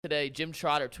today, Jim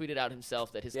Trotter tweeted out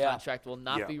himself that his contract will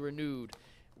not be renewed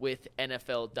with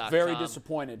NFL.com. Very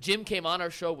disappointed. Jim came on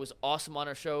our show, was awesome on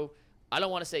our show. I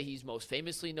don't want to say he's most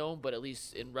famously known, but at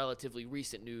least in relatively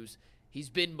recent news, he's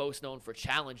been most known for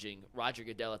challenging Roger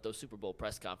Goodell at those Super Bowl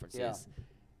press conferences. Yeah.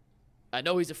 I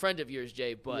know he's a friend of yours,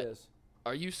 Jay, but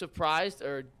are you surprised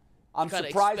or I'm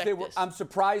surprised they did it. I'm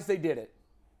surprised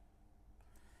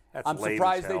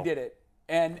they did it.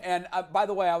 And by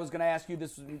the way, I was going to ask you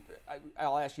this.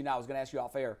 I'll ask you now. I was going to ask you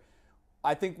off air.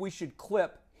 I think we should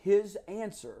clip his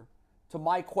answer to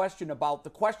my question about the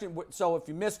question. So if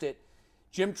you missed it,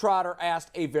 Jim Trotter asked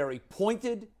a very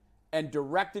pointed and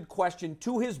directed question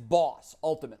to his boss,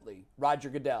 ultimately, Roger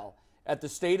Goodell, at the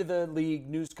State of the League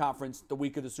news conference the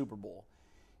week of the Super Bowl.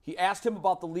 He asked him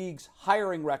about the league's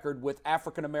hiring record with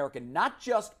African American, not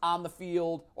just on the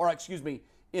field,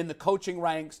 in the coaching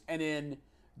ranks and in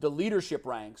the leadership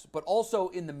ranks, but also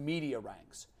in the media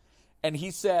ranks. And he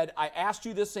said, I asked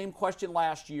you this same question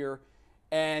last year,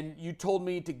 and you told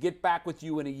me to get back with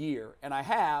you in a year. And I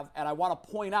have, and I want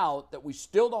to point out that we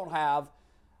still don't have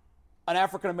an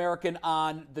African-American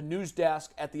on the news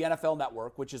desk at the NFL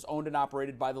Network, which is owned and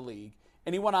operated by the league.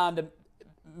 And he went on to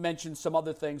mention some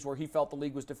other things where he felt the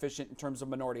league was deficient in terms of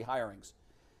minority hirings.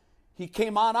 He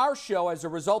came on our show as a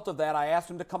result of that. I asked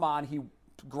him to come on. He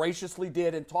graciously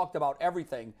did and talked about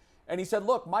everything. And he said,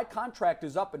 look, my contract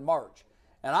is up in March.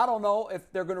 And I don't know if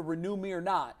they're going to renew me or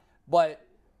not, but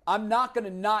I'm not going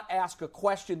to not ask a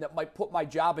question that might put my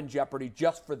job in jeopardy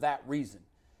just for that reason.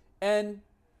 And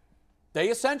they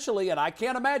essentially, and I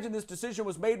can't imagine this decision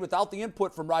was made without the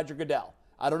input from Roger Goodell.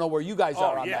 I don't know where you guys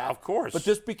are on that. Of course. But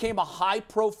this became a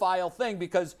high-profile thing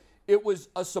because it was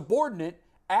a subordinate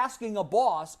asking a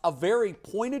boss a very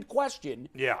pointed question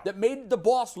that made the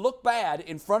boss look bad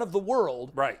in front of the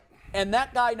world. Right. And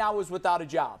that guy now is without a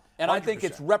job. And 100%. I think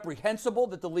it's reprehensible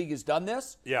that the league has done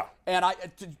this. Yeah. And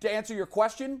to answer your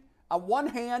question, on one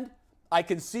hand, I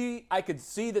could see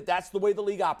that that's the way the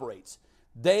league operates.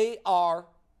 They are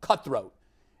cutthroat.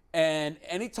 And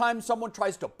anytime someone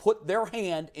tries to put their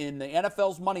hand in the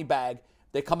NFL's money bag,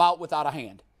 they come out without a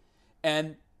hand.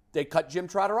 And they cut Jim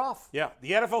Trotter off. Yeah,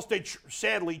 the NFL stayed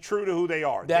sadly true to who they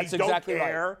are. That's exactly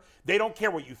right. They don't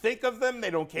care what you think of them. They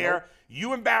don't care. Nope.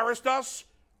 You embarrassed us.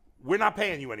 We're not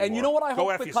paying you anymore. And you know what I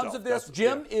hope comes of this?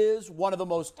 Jim is one of the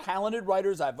most talented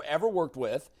writers I've ever worked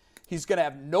with. He's going to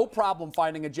have no problem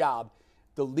finding a job.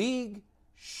 The league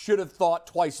should have thought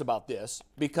twice about this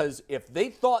because if they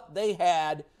thought they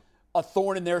had a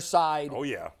thorn in their side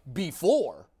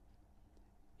before,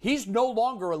 he's no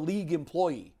longer a league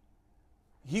employee.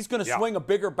 He's going to swing a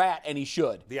bigger bat, and he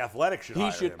should. The Athletic should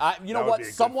hire him. You know what?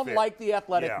 Someone like The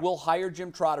Athletic will hire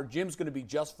Jim Trotter. Jim's going to be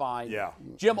just fine. Yeah.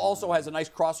 Jim also has a nice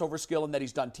crossover skill in that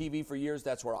he's done TV for years.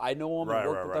 That's where I know him and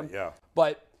worked with him. Yeah.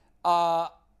 But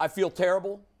I feel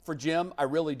terrible for Jim. I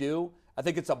really do. I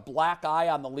think it's a black eye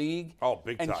on the league. Oh,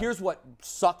 big time. And here's what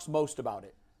sucks most about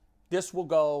it. This will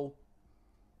go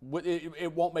 –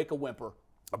 it won't make a whimper.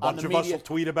 A bunch of us will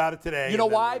tweet about it today. You know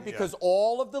why? Because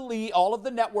all of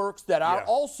the networks that are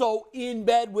also in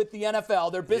bed with the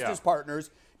NFL, they're business partners.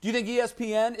 Do you think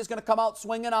ESPN is going to come out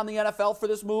swinging on the NFL for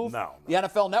this move? No. The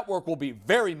NFL Network will be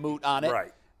very moot on it.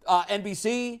 Right.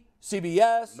 NBC,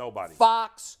 CBS, nobody.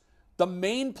 Fox, the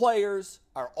main players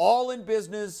are all in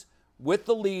business with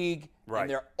the league, and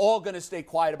they're all going to stay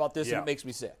quiet about this, and it makes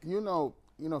me sick. You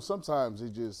know, sometimes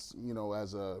it just,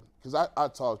 because I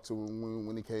talked to him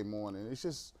when he came on, and it's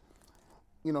just,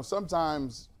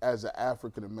 sometimes as an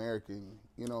African American,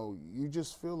 you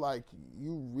just feel like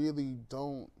you really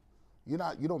don't, you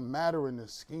don't matter in the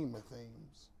scheme of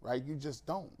things, right? You just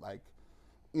don't. Like,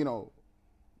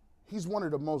 he's one of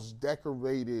the most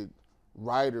decorated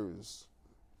writers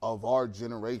of our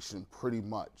generation, pretty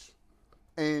much.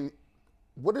 And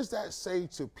what does that say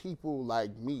to people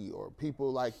like me or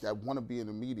people like that want to be in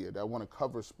the media, that want to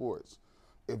cover sports?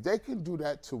 If they can do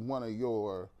that to one of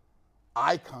your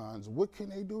icons, what can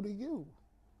they do to you?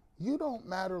 You don't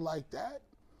matter like that.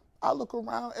 I look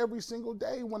around every single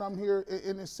day when I'm here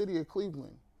in the city of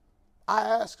Cleveland. I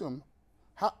ask them,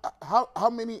 how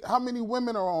many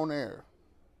women are on air?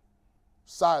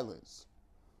 Silence.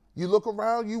 You look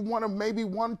around, you want to maybe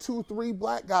 1, 2, 3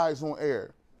 black guys on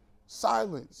air.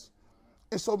 Silence.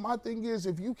 And so my thing is,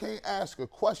 if you can't ask a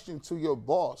question to your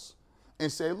boss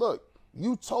and say, look,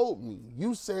 you told me,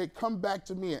 you said come back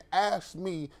to me and ask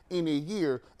me in a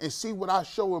year and see what I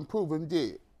show, improve, and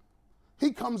did.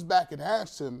 He comes back and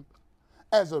asks him,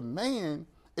 as a man,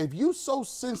 if you so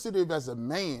sensitive as a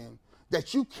man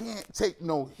that you can't take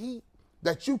no heat,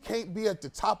 that you can't be at the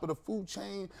top of the food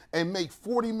chain and make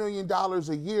 $40 million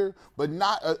a year, but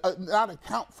not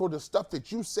account for the stuff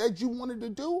that you said you wanted to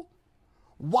do?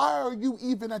 Why are you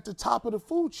even at the top of the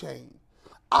food chain?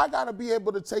 I got to be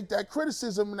able to take that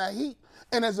criticism and that heat.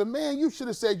 And as a man, you should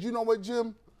have said, you know what,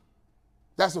 Jim?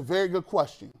 That's a very good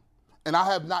question. And I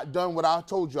have not done what I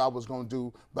told you I was going to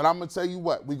do, but I'm going to tell you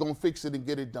what, we're going to fix it and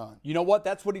get it done. You know what?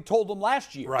 That's what he told them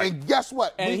last year. Right. And guess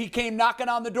what? And he came knocking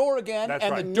on the door again, That's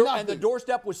and, right. and the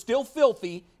doorstep was still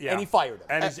filthy, and he fired him.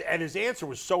 And his answer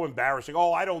was so embarrassing.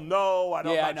 Oh, I don't know.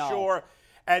 I'm not sure.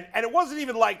 And it wasn't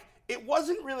even like, it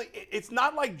wasn't really, it's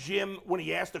not like Jim, when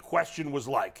he asked a question, was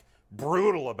like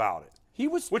brutal about it. He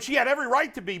was, which he had every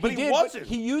right to be, but he wasn't.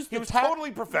 But he was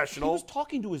totally professional. He was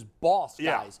talking to his boss,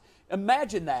 guys.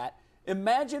 Imagine that.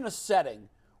 Imagine a setting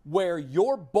where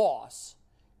your boss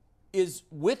is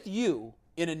with you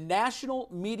in a national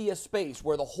media space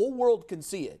where the whole world can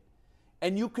see it,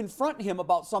 and you confront him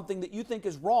about something that you think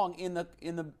is wrong in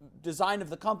the design of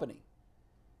the company.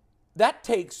 That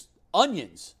takes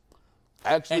onions.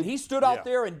 Actually, and he stood out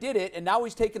there and did it, and now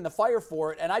he's taking the fire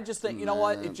for it. And I just think, you know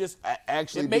what? It just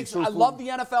it makes. I love the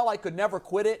NFL. I could never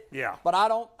quit it. Yeah. But I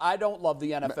don't love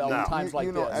the NFL in times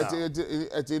like this.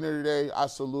 At the end of the day, I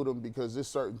salute him because there's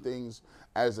certain things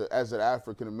as an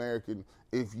African American.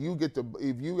 If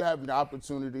you have an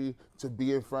opportunity to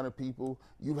be in front of people,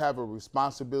 you have a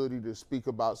responsibility to speak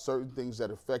about certain things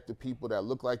that affect the people that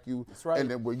look like you,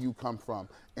 and then where you come from.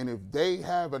 And if they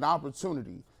have an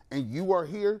opportunity and you are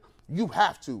here, you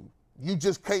have to. You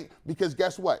just can't, because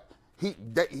guess what?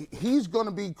 He's going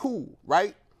to be cool,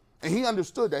 right? And he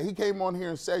understood that. He came on here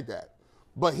and said that.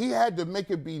 But he had to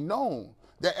make it be known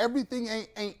that everything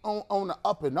ain't on the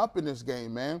up and up in this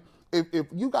game, man. If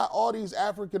you got all these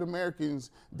African Americans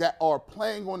that are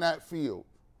playing on that field,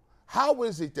 how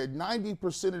is it that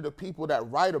 90% of the people that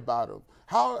write about them,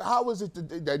 how is it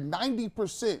that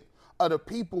 90% of the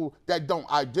people that don't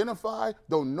identify,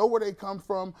 don't know where they come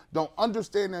from, don't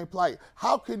understand their plight,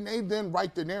 how can they then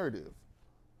write the narrative?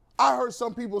 I heard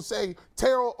some people say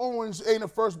Terrell Owens ain't a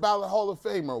first ballot Hall of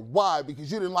Famer. Why?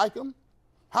 Because you didn't like him?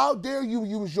 How dare you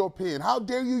use your pen? How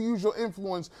dare you use your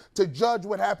influence to judge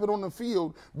what happened on the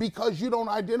field because you don't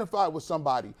identify with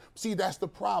somebody? See, that's the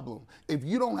problem. If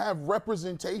you don't have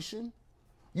representation,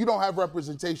 you don't have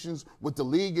representations with the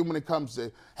league, and when it comes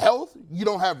to health, you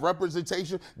don't have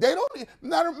representation.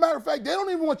 Matter of fact, they don't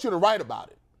even want you to write about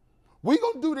it. We're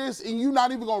going to do this, and you're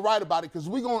not even going to write about it because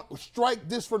we're going to strike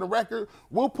this from the record.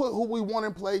 We'll put who we want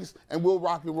in place, and we'll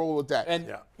rock and roll with that.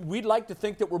 And we'd like to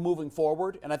think that we're moving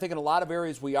forward, and I think in a lot of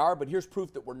areas we are, but here's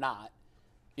proof that we're not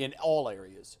in all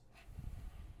areas.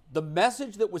 The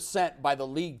message that was sent by the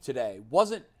league today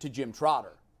wasn't to Jim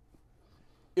Trotter.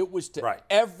 It was to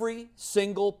every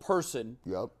single person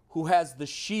who has the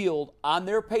shield on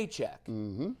their paycheck.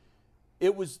 Mm-hmm.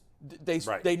 It was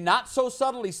they not so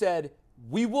subtly said,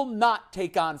 we will not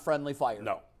take on friendly fire.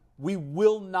 No. We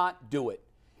will not do it.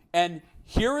 And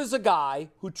here is a guy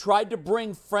who tried to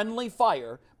bring friendly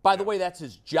fire. By the way, that's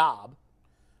his job.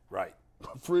 Right.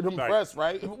 Freedom Press,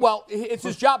 right? Well, it's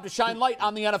his job to shine light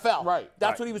on the NFL. Right.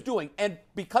 That's what he was doing. And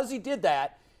because he did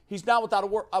that, he's now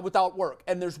without work.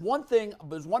 And there's one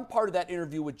part of that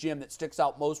interview with Jim that sticks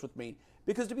out most with me,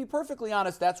 because to be perfectly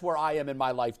honest, that's where I am in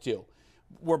my life too.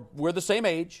 We're the same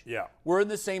age. Yeah. We're in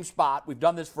the same spot. We've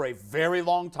done this for a very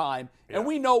long time. Yeah. And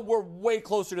we know we're way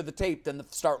closer to the tape than the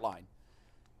start line.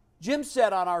 Jim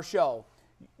said on our show,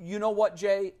 you know what,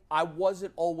 Jay? I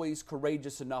wasn't always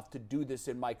courageous enough to do this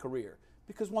in my career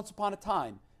because once upon a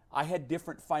time, I had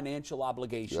different financial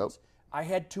obligations. Yep. I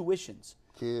had tuitions.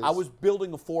 Kids. I was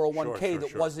building a 401k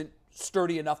that wasn't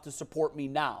sturdy enough to support me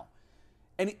now.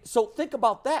 And so think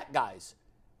about that, guys.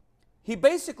 He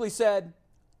basically said,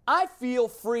 I feel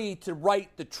free to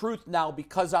write the truth now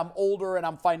because I'm older and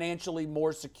I'm financially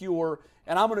more secure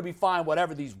and I'm going to be fine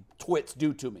whatever these twits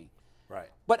do to me. Right.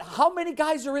 But how many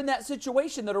guys are in that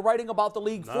situation that are writing about the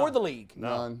league for the league?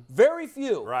 None. Very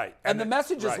few. Right. And the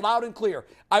message is loud and clear.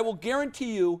 I will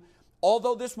guarantee you,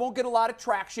 although this won't get a lot of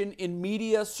traction in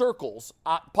media circles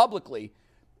publicly,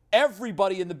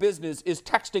 everybody in the business is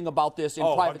texting about this in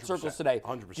private circles today.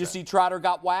 100%. Did you see Trotter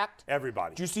got whacked?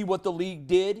 Everybody. Did you see what the league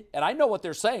did? And I know what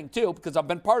they're saying, too, because I've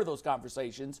been part of those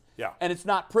conversations. Yeah. And it's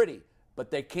not pretty.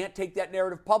 But they can't take that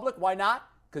narrative public. Why not?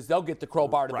 Because they'll get the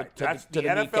crowbar to the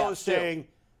NFL is saying,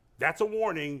 that's a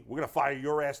warning. We're going to fire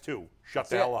your ass, too. Shut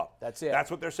the hell up. That's it.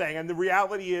 That's what they're saying. And the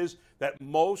reality is that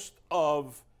most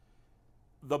of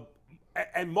the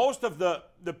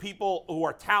people who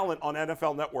are talent on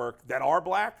NFL Network that are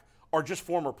black are just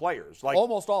former players. Like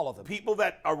almost all of them. People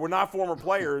that were not former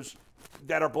players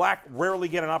that are black rarely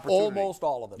get an opportunity. Almost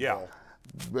all of them. Yeah. Bill.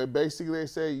 Basically, they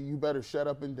say you better shut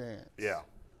up and dance. Yeah.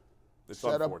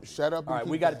 Shut up. All right,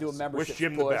 we got to do a membership Wish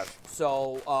Jim push. the best.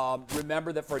 So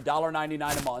remember that for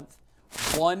 $1.99 a month,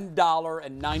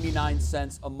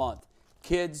 $1.99 a month,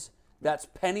 kids, that's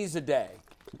pennies a day.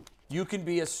 You can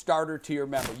be a starter tier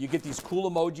member. You get these cool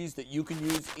emojis that you can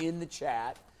use in the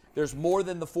chat. There's more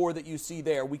than the 4 that you see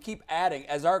there. We keep adding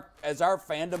as our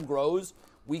fandom grows.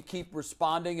 We keep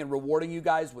responding and rewarding you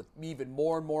guys with even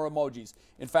more and more emojis.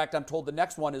 In fact, I'm told the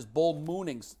next one is bull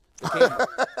mooning.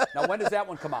 Now, when does that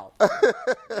one come out?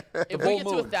 If we get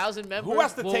to 1,000 members, who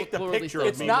has to take the picture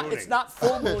of me mooning? It's not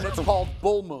full moon. It's called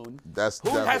bull moon. Who has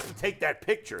to take that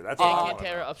picture? That's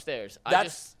Cantera upstairs. I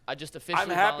just officially I'm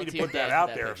happy to put that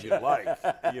out there if you'd like.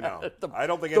 You know, I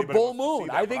don't think anybody the bull moon.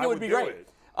 I think it would be great.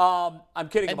 I'm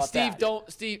kidding about Steve, that.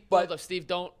 Steve,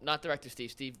 not director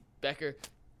Steve. Steve Becker.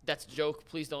 That's a joke.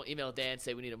 Please don't email Dan and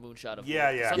say we need a moonshot of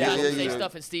Yeah. Sometimes we say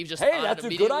stuff and Steve just hey, that's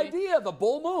a good idea. The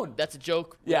bull moon. That's a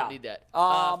joke. We Yeah. don't need that.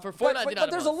 For $4.99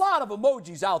 but there's a lot of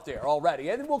emojis out there already,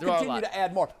 and we'll continue to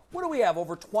add more. What do we have?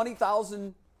 Over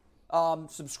 20,000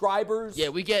 subscribers. Yeah,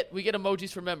 we get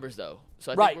emojis for members though.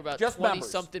 So I Right, think we're about just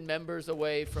 20-something members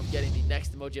away from getting the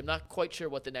next emoji. I'm not quite sure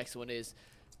what the next one is.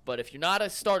 But if you're not a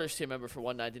starters tier member for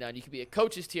 $1.99, you can be a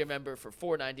coaches tier member for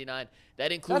 $4.99.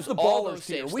 That includes That's the all ballers those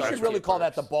same tier. We should really call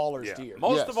that the ballers tier.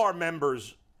 Most of our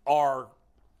members are,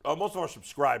 most of our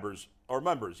subscribers or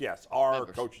members, are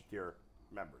coaches tier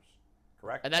members.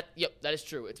 Correct? And that is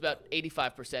true. It's about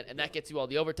 85%, and that gets you all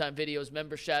the overtime videos,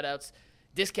 member shout-outs,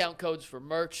 discount codes for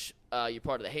merch. You're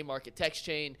part of the Haymarket text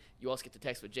chain. You also get to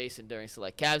text with Jason during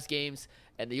select Cavs games,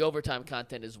 and the overtime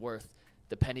content is worth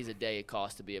the pennies a day it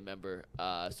costs to be a member.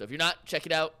 So if you're not, check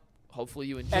it out. Hopefully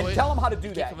you enjoy it. And tell them how to do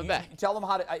Keep that. coming back. Tell them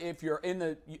how to. If you're on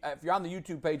the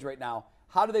YouTube page right now,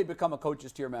 how do they become a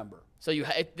coaches tier member? So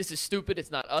this is stupid.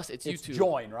 It's not us. It's YouTube.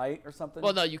 Join, right, or something.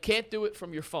 Well, no, you can't do it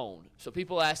from your phone. So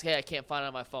people ask, "Hey, I can't find it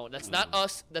on my phone." That's not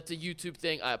us. That's a YouTube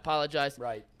thing. I apologize.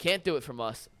 Right. Can't do it from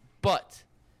us. But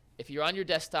if you're on your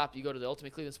desktop, you go to the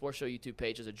Ultimate Cleveland Sports Show YouTube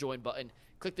page. There's a join button.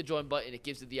 Click the join button. It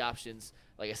gives you the options.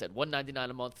 Like I said, $1.99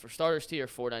 a month for starters tier,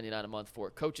 $4.99 a month for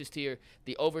coaches tier.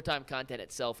 The overtime content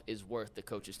itself is worth the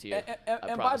coaches tier.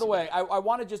 And by the way, I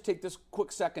want to just take this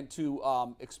quick second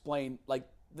to explain, like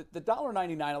the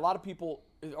 $1.99. A lot of people,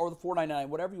 or the $4.99,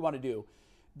 whatever you want to do.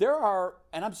 There are,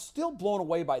 and I'm still blown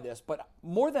away by this, but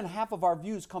more than half of our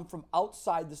views come from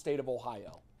outside the state of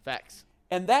Ohio. Facts.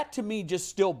 And that to me just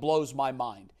still blows my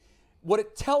mind. What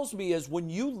it tells me is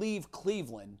when you leave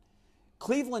Cleveland,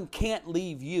 Cleveland can't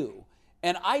leave you.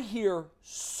 And I hear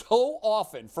so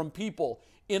often from people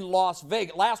in Las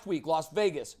Vegas, last week, Las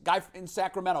Vegas, guy in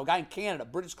Sacramento, guy in Canada,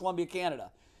 British Columbia, Canada.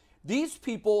 These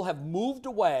people have moved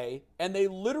away, and they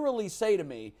literally say to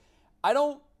me, I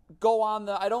don't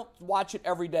watch it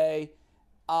every day.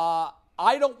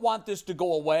 I don't want this to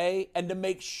go away. And to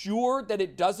make sure that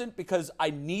it doesn't, because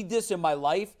I need this in my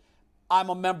life, I'm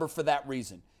a member for that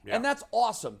reason. Yeah. And that's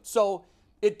awesome. So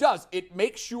it does. It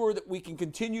makes sure that we can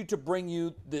continue to bring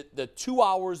you the 2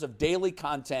 hours of daily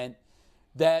content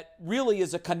that really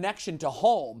is a connection to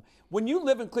home. When you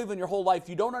live in Cleveland your whole life,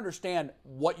 you don't understand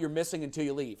what you're missing until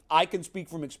you leave. I can speak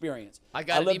from experience. I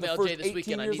got an email, Jay, this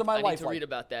weekend. I need to read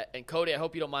about that. And Cody, I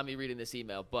hope you don't mind me reading this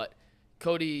email, but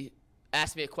Cody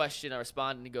asked me a question. I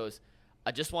responded, and he goes,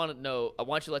 I want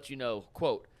you to let you know,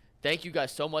 quote, thank you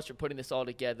guys so much for putting this all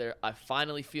together. I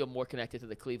finally feel more connected to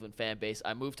the Cleveland fan base.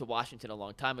 I moved to Washington a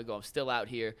long time ago. I'm still out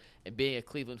here, and being a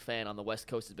Cleveland fan on the West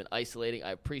Coast has been isolating.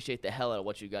 I appreciate the hell out of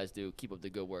what you guys do. Keep up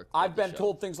the good work. I've been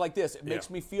told things like this. It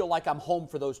makes me feel like I'm home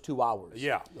for those 2 hours.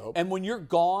 Yeah. Yep. And when you're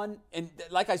gone, and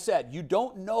like I said, you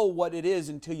don't know what it is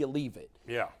until you leave it.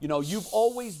 Yeah. You know, you've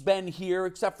always been here,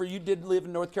 except for you did live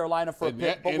in North Carolina for a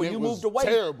bit, but when you moved away,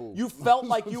 you felt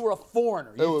like you were a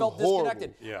foreigner. You felt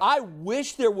disconnected. Yeah. I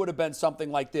wish there would have been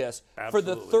something like this for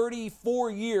the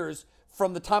 34 years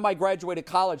from the time I graduated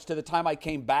college to the time I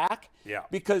came back. Yeah.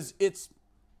 Because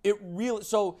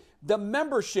so the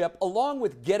membership, along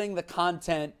with getting the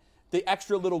content, the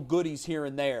extra little goodies here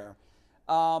and there,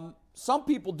 some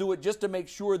people do it just to make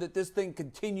sure that this thing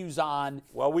continues on.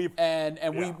 Well, we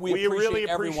really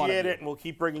appreciate it, and we'll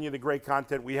keep bringing you the great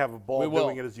content. We have a ball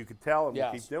doing it, as you can tell, and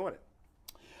we'll keep doing it.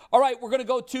 All right, we're going to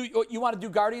go to, you want to do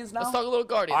Guardians now? Let's talk a little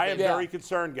Guardians. I am very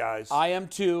concerned, guys. I am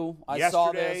too. I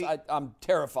saw this. I'm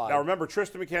terrified. Now, remember,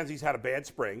 Triston McKenzie's had a bad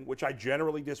spring, which I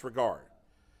generally disregard.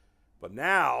 But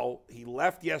now, he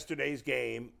left yesterday's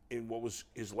game in what was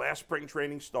his last spring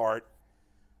training start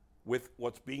with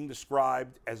what's being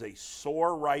described as a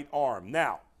sore right arm.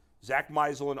 Now, Zach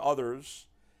Meisel and others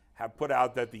have put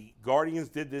out that the Guardians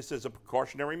did this as a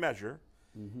precautionary measure,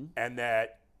 and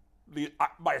that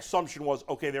my assumption was,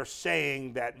 okay, they're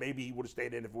saying that maybe he would have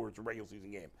stayed in if it was a regular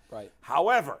season game. Right.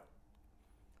 However,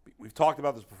 we've talked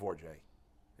about this before, Jay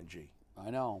and G. I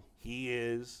know. He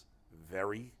is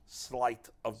very slight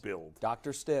of build.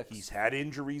 Dr. Sticks. He's had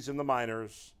injuries in the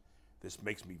minors. This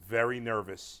makes me very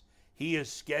nervous. He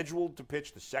is scheduled to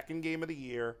pitch the second game of the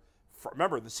year.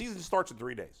 Remember, the season starts in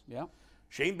 3 days. Yeah.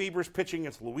 Shane Bieber's pitching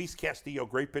against Luis Castillo.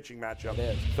 Great pitching matchup.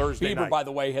 It is. Thursday night. Bieber, by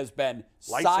the way, has been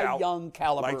Lights Cy out. Young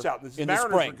caliber Lights out. The in Mariners the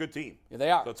spring. are a good team. Yeah,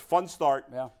 they are. So it's a fun start.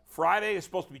 Yeah. Friday is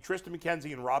supposed to be Triston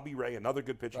McKenzie and Robbie Ray, another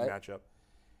good pitching Right. matchup.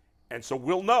 And so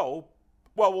we'll know.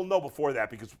 Well, we'll know before that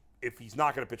because if he's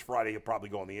not going to pitch Friday, he'll probably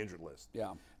go on the injured list.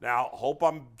 Yeah. Now, hope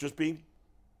I'm just being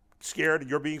scared and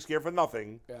you're being scared for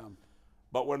nothing. Yeah.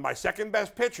 But when my second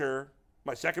best pitcher,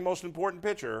 my second most important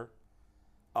pitcher,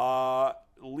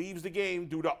 leaves the game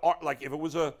due to like if it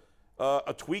was a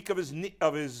tweak of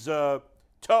his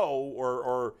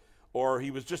toe or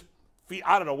he was just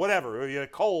I don't know, whatever, he had a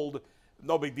cold,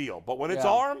 no big deal. But when it's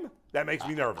arm, that makes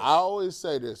me nervous. I always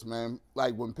say this, man.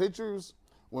 Like when pitchers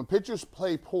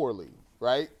play poorly,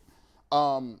 right?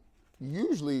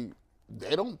 Usually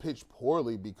they don't pitch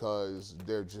poorly because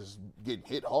they're just getting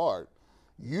hit hard.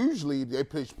 Usually they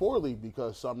pitch poorly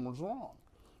because something's wrong.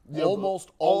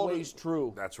 Almost always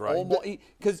true. That's right.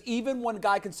 Because even when a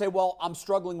guy can say, well, I'm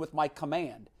struggling with my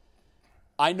command,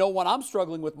 I know when I'm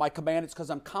struggling with my command, it's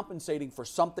because I'm compensating for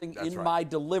something in my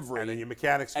delivery. And then your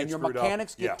mechanics get screwed up. And your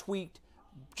mechanics get tweaked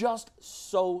just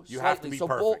so you slightly. have to be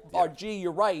perfect. G,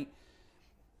 you're right.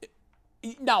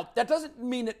 Now, that doesn't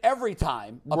mean that every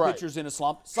time a pitcher's in a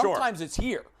slump. Sometimes it's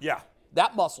here. Yeah.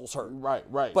 That muscle's hurt.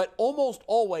 Right. But almost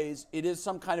always it is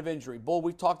some kind of injury. Bull,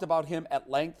 we've talked about him at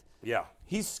length. Yeah.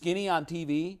 He's skinny on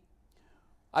TV.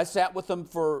 I sat with him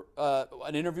for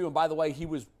an interview, and by the way, he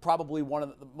was probably one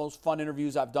of the most fun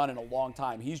interviews I've done in a long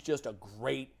time. He's just a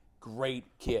great, great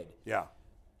kid. Yeah.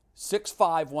 6'5",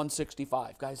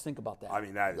 165. Guys, think about that. I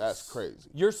mean, that's crazy.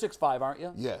 You're 6'5", aren't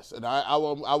you? Yes, and I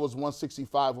was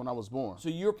 165 when I was born. So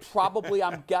you're probably,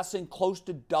 I'm guessing, close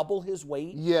to double his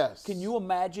weight? Yes. Can you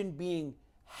imagine being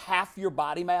half your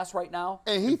body mass right now?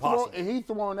 And he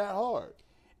throwing that hard.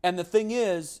 And the thing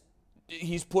is,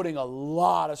 he's putting a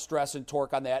lot of stress and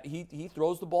torque on that. He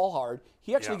throws the ball hard.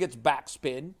 He actually gets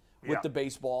backspin with the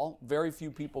baseball. Very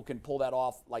few people can pull that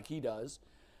off like he does.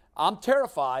 I'm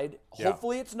terrified.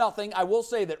 Hopefully it's nothing. I will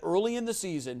say that early in the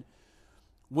season,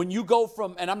 when you go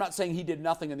from, and I'm not saying he did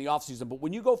nothing in the offseason, but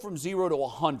when you go from 0 to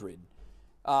 100,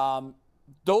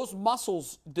 those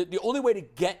muscles, the only way to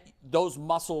get those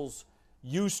muscles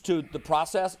used to the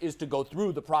process is to go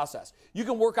through the process. You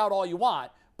can work out all you want,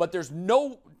 but there's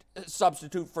no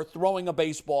substitute for throwing a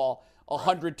baseball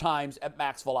 100 times at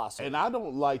max velocity. And I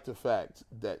don't like the fact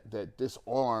that this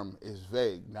arm is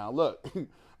vague. Now, look,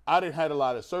 I didn't had a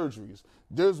lot of surgeries.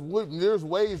 There's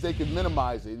ways they can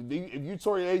minimize it. If you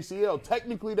tore your ACL,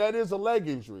 technically that is a leg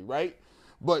injury, right?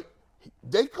 But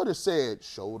they could have said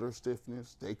shoulder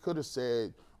stiffness. They could have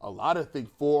said a lot of things,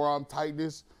 forearm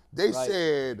tightness. They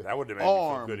said that wouldn't have made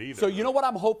arm. me feel good either. So you know what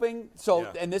I'm hoping?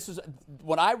 And this is,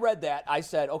 when I read that, I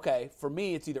said, okay, for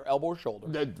me it's either elbow or shoulder.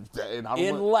 And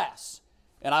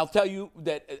I'll tell you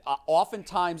that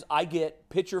oftentimes I get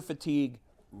pitcher fatigue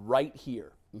right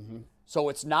here. Mm-hmm. So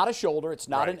it's not a shoulder, it's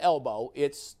not an elbow,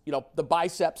 it's the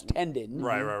biceps tendon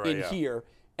in here.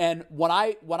 And when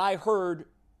I heard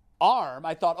arm,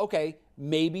 I thought, okay,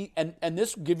 maybe, and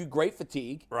this will give you great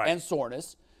fatigue and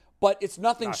soreness, but it's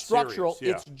nothing structural.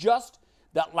 Serious, It's just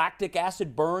that lactic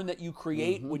acid burn that you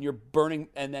create when you're burning,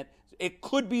 and that it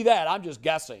could be that. I'm just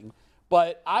guessing.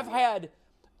 But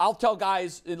I'll tell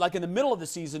guys, like in the middle of the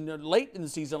season, late in the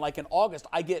season, like in August,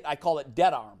 I call it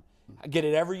dead arm. I get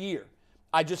it every year.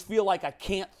 I just feel like I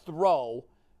can't throw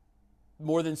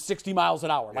more than 60 miles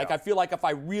an hour. Like I feel like if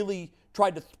I really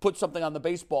tried to put something on the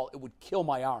baseball, it would kill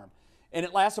my arm. And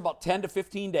it lasts about 10 to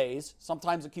 15 days.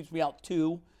 Sometimes it keeps me out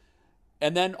 2.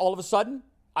 And then all of a sudden,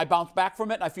 I bounce back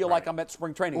from it, and I feel like I'm at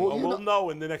spring training. Well, we'll know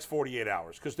in the next 48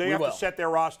 hours because they have to set their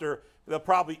roster. They'll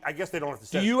probably, I guess they don't have to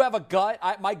set it. Do you have a gut?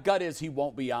 My gut is he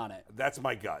won't be on it. That's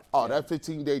my gut. Oh, that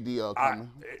 15-day DL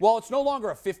coming. Well, it's no longer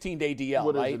a 15-day DL,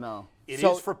 What right? is it now? It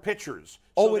is for pitchers.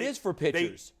 So it is for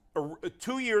pitchers.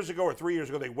 2 years ago or 3 years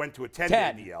ago, they went to a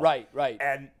 10-day DL. Right.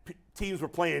 And teams were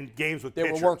playing games with They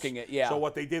pitchers. were working it, So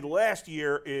what they did last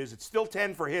year is it's still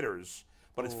 10 for hitters,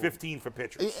 but it's 15 for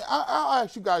pitchers. I'll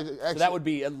ask you guys. So that would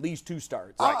be at least 2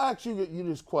 starts. I'll ask you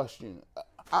this question.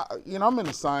 I'm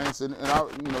into science, and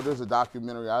there's a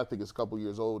documentary, I think it's a couple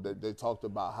years old, that they talked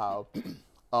about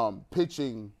how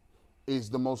pitching is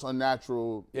the most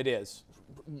unnatural. It is.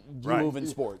 move in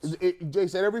sports. Jay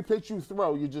said every pitch you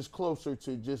throw, you're just closer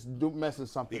to just messing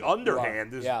something. The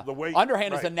underhand is the way.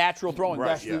 Underhand is a natural throwing.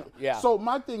 Right. So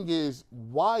my thing is,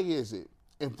 why is it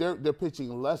if they're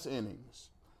pitching less innings?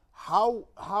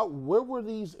 Where were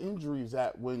these injuries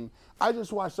at when I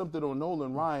just watched something on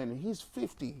Nolan Ryan and he's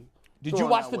 50? Did you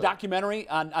watch the documentary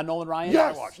on Nolan Ryan?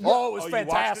 Yes. I watched it. Oh, it was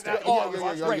fantastic. Oh, it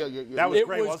was great. That was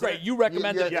great. It was great. You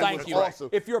recommended it. Thank you. Awesome.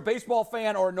 If you're a baseball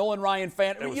fan or a Nolan Ryan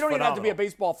fan, you don't even have to be a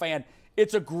baseball fan.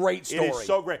 It's a great story. It is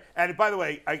so great. And by the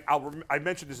way, I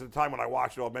mentioned this at the time when I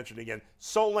watched it. I'll mention it again.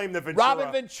 So lame that Ventura.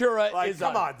 Robin Ventura is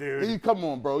come on, dude. Come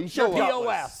on, bro. You You're show up.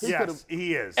 POS. Yes,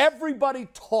 he is. Everybody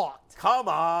talked. Come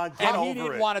on, get And over he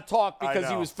didn't it. want to talk I because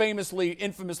he know. was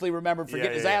infamously remembered for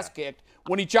getting his yeah. ass kicked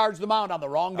when he charged the mound on the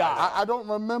wrong guy. I don't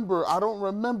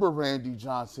remember Randy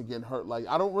Johnson getting hurt. Like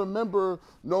I don't remember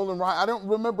Nolan Ryan. I don't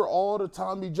remember all the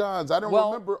Tommy Johns. I don't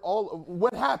remember all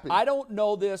what happened. I don't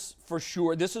know this for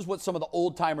sure. This is what some of the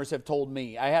old timers have told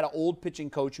me. I had an old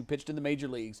pitching coach who pitched in the major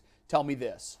leagues tell me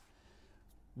this.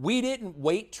 We didn't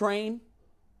weight train,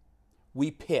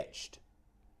 we pitched.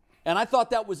 And I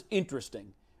thought that was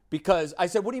interesting because I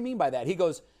said, what do you mean by that? He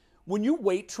goes, when you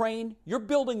weight train, you're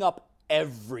building up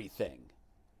everything.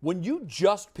 When you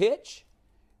just pitch,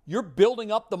 you're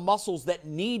building up the muscles that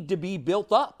need to be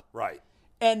built up. Right.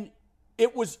 And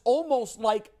it was almost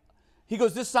like, he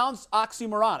goes, this sounds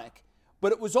oxymoronic,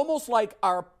 but it was almost like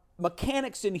our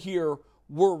mechanics in here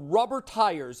were rubber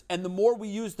tires, and the more we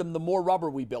used them, the more rubber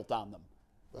we built on them.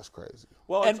 That's crazy.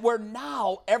 Well, and where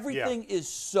now everything is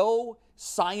so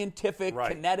scientific,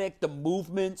 kinetic, the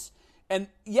movements. And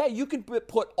yeah, you can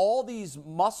put all these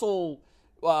muscle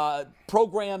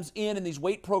programs in and these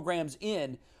weight programs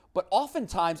in, but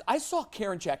oftentimes I saw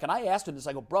Karinchak and I asked him this.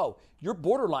 I go, bro, you're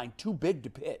borderline too big to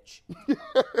pitch.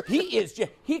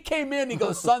 He came in, he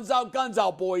goes, sun's out, guns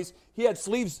out, boys. He had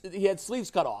sleeves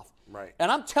cut off. Right.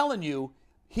 And I'm telling you,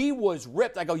 he was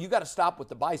ripped. I go, you got to stop with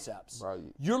the biceps. Right.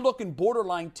 You're looking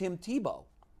borderline Tim Tebow.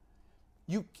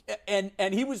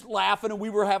 And he was laughing, and we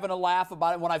were having a laugh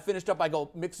about it. When I finished up, I go,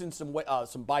 mix in some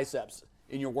biceps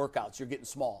in your workouts. You're getting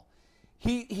small.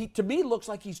 He to me looks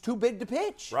like he's too big to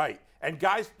pitch. Right. And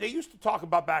guys, they used to talk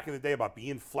about back in the day about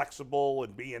being flexible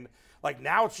and being like,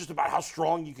 now it's just about how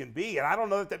strong you can be. And I don't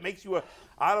know that makes you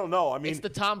I don't know. I mean, it's the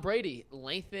Tom Brady,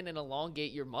 lengthen and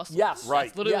elongate your muscles. Yes. Right.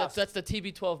 That's literally, Yes. that's the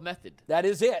TB12 method. That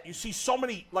is it. you see so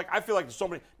many, like, I feel like there's so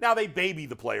many, now they baby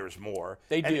the players more.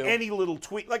 They and do. any little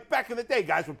tweak, like back in the day,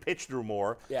 guys would pitch through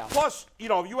more. Yeah. Plus,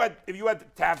 if you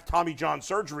had to have Tommy John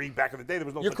surgery back in the day, there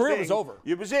was no Your such career thing. was over.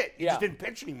 It was it. You Yeah. just didn't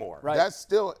pitch anymore. Right. That's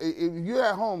still, if you're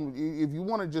at home, if you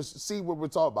want to just see what we're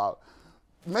talking about,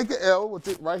 make an L with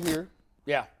it right here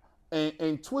Yeah.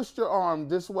 and twist your arm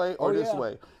this way or this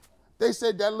way. They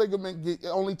said that ligament it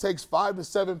only takes 5 to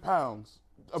 7 pounds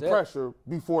of pressure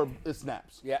before it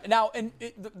snaps. Yeah. Now, and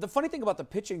the funny thing about the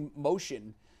pitching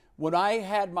motion, when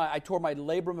I tore my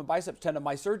labrum and biceps tendon,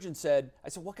 my surgeon said, I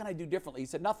said, what can I do differently? He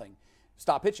said, nothing.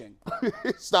 Stop pitching.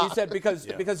 Stop. He said, because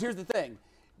here's the thing.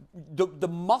 The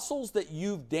muscles that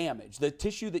you've damaged, the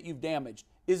tissue that you've damaged,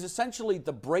 is essentially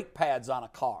the brake pads on a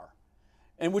car.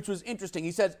 And which was interesting.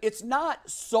 He says, it's not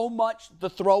so much the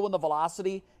throw and the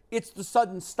velocity, it's the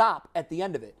sudden stop at the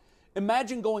end of it.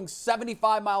 Imagine going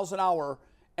 75 miles an hour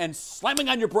and slamming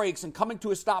on your brakes and coming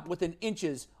to a stop within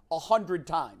inches 100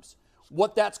 times.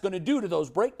 What that's going to do to those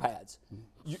brake pads.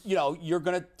 You're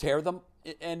going to tear them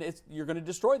and you're going to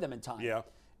destroy them in time. Yeah.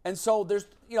 And so there's,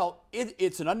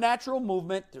 it's an unnatural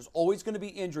movement. There's always going to be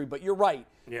injury, but you're right.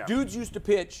 Yeah. Dudes used to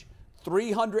pitch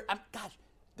 300. Gosh,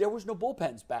 there was no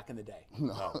bullpens back in the day.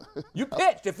 No. You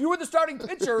pitched. If you were the starting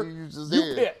pitcher,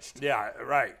 you pitched. Yeah,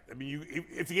 right. I mean,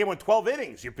 if the game went 12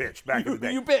 innings, you pitched back in the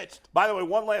day. You pitched. By the way,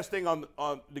 one last thing on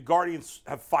the Guardians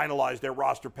have finalized their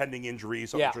roster pending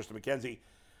injuries on Triston McKenzie.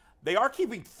 They are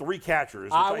keeping 3 catchers,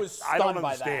 which I was stunned I don't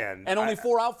by understand. that. And only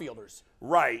 4 outfielders.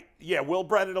 Right. Yeah, Will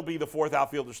Brennan will be the 4th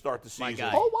outfielder to start the season. My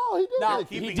guy. Oh, wow, he did Now, it.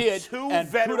 he Keeping did, 2 and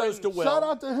veterans. kudos to Will. Shout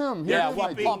out to him. Yeah, They're one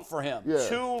keeping pump for him. Yeah.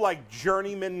 2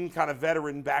 journeyman kind of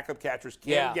veteran backup catchers,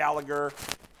 Cam Gallagher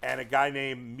and a guy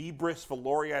named Mebris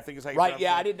Valoria, I think is how you Right,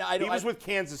 pronounce yeah, it. He was with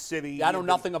Kansas City. I know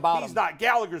nothing about him.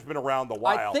 Gallagher's been around a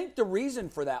while. I think the reason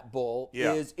for that, Bull,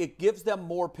 is it gives them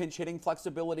more pinch hitting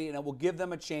flexibility, and it will give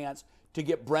them a chance to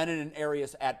get Brennan and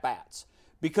Arias at bats.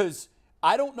 Because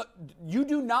I don't know, you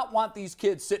do not want these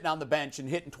kids sitting on the bench and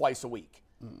hitting twice a week.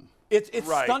 It's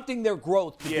stunting their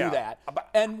growth to do that.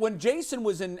 And when Jason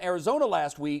was in Arizona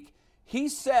last week, he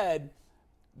said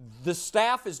the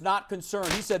staff is not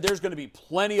concerned. He said there's going to be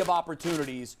plenty of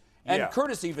opportunities. And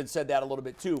Curtis even said that a little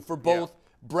bit too for both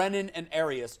Brennan and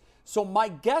Arias. So my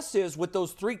guess is with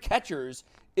those 3 catchers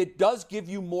it does give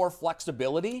you more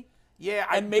flexibility. Yeah,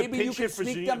 and maybe you can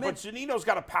sneak them in. But Zunino's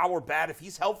got a power bat. If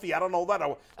he's healthy, I don't know that.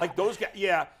 Like those guys,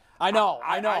 yeah. I know.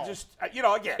 I just,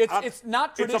 again, it's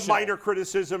not traditional. It's a minor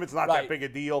criticism. It's not that big a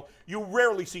deal. You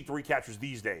rarely see 3 catchers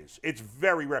these days. It's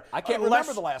very rare. I can't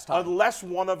remember the last time. Unless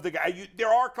one of the guys. There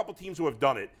are a couple teams who have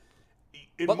done it.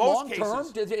 In but most long cases,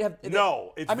 term, did they have?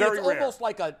 No, it's very it's rare. almost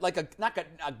like a not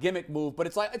a gimmick move, but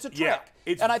it's a trick. Yeah,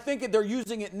 and I think they're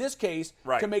using it in this case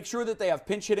to make sure that they have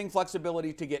pinch hitting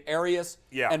flexibility to get Arias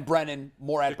and Brennan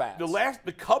more at bats.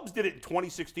 The Cubs did it in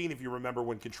 2016, if you remember,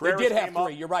 when Contreras they did have came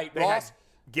 3. Up, You're right, they Ross.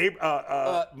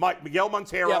 Miguel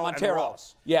Montero, and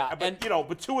Ross. Yeah,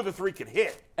 but 2 of the 3 could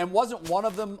hit. And wasn't one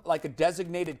of them like a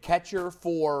designated catcher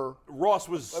for Ross?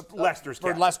 Was Lester's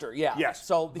catcher. For Lester, yeah. Yes.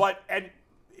 So,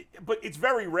 but it's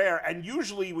very rare, and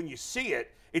usually when you see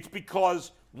it, it's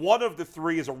because one of the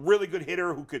 3 is a really good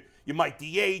hitter who you might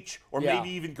DH or maybe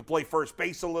even could play first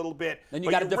base a little bit. Then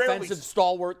you got a defensive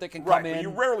stalwart that can come in. But you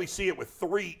rarely see it with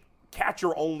 3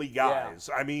 catcher-only guys.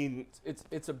 Yeah. I mean,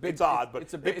 it's a big. It's odd, but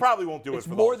they probably won't do it. It's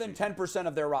for more than 10%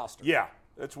 of their roster. Yeah,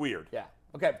 that's weird. Yeah.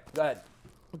 Okay, go ahead.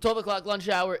 12 o'clock lunch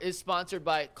hour is sponsored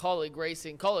by Colleague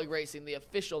Racing. Colleague Racing, the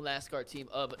official NASCAR team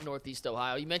of Northeast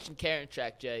Ohio. You mentioned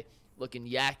Karinchak, Jay, looking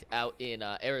yacked out in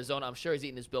Arizona. I'm sure he's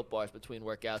eating his Built Bars between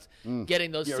workouts.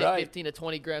 Getting those 15 to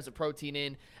 20 grams of protein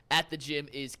in at the gym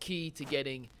is key to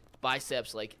getting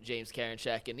biceps like James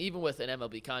Karinchak. And even with an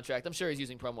MLB contract, I'm sure he's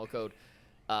using promo code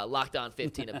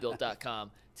LOCKEDON15 at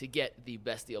Built.com to get the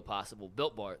best deal possible.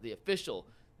 Built Bar, the official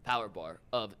power bar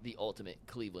of the Ultimate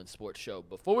Cleveland Sports Show.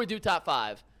 Before we do top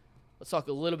 5, let's talk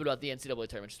a little bit about the NCAA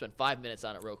tournament. Just spend 5 minutes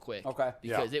on it real quick. Okay.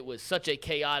 Because it was such a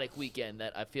chaotic weekend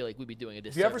that I feel like we'd be doing a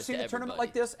disservice. Have you ever seen a tournament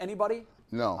like this? Anybody?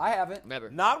 No. I haven't. Never.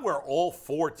 Not where all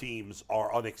 4 teams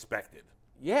are unexpected.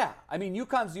 Yeah. I mean,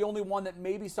 UConn's the only one that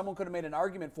maybe someone could have made an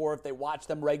argument for if they watched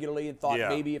them regularly and thought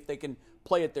maybe if they can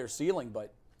play at their ceiling,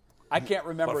 but I can't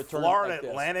remember a tournament Florida like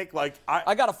this. Atlantic,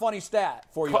 I got a funny stat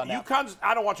for you on that. UConn's,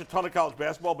 I don't watch a ton of college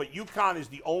basketball, but UConn is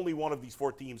the only one of these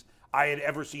 4 teams I had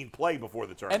ever seen play before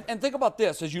the tournament. And think about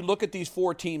this as you look at these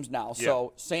 4 teams now.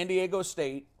 So San Diego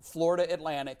State, Florida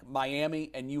Atlantic, Miami,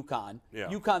 and UConn. Yeah.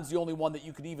 UConn's the only one that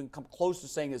you could even come close to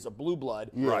saying is a blue blood,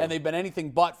 Right. and they've been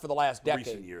anything but for the last decade.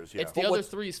 Recent years, It's the other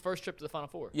 3's first trip to the Final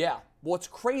Four. Yeah. What's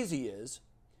crazy is,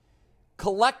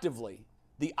 collectively,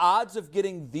 the odds of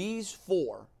getting these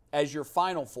 4 as your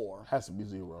Final Four has to be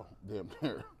 0. Damn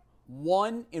near.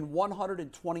 1 in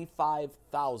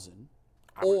 125,000,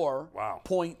 or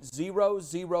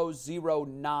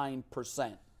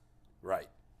 0.0009%. Right.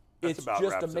 It's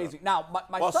just amazing. Now,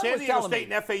 my son San was Diego telling State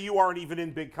me, and FAU aren't even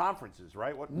in big conferences,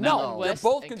 right? No, they're West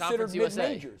both and considered Conference USA.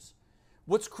 mid-majors.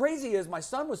 What's crazy is my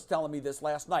son was telling me this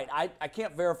last night. I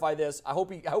can't verify this. I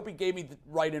hope he gave me the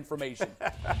right information.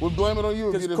 We'll blame it on you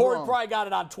if Because you did Corey wrong. probably got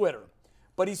it on Twitter.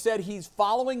 But he said he's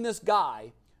following this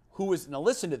guy who is, now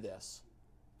listen to this,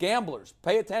 gamblers,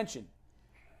 pay attention.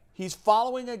 He's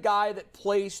following a guy that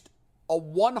placed a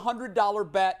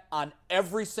 $100 bet on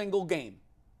every single game.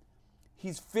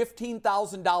 He's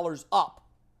 $15,000 up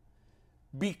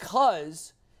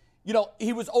because,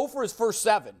 he was 0 for his first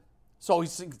 7. So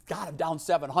he's got him down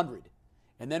 700.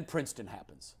 And then Princeton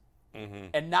happens. Mm-hmm.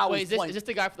 And now he's playing. Is this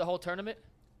the guy for the whole tournament?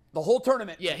 The whole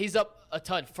tournament. Yeah, he's up a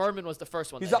ton. Furman was the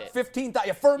first one He's to up hit. 15,000.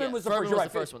 Yeah, Furman was the Furman first. was the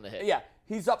first one to hit. Yeah,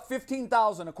 he's up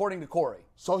 15,000 according to Corey.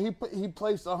 So he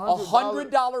placed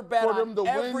 $100 bet for them on to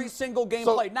every win. single game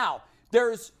played. Now,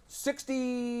 there's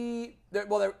 60.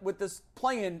 Well, with this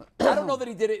play-in, I don't know that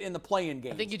he did it in the play-in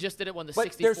game. I think he just did it when the but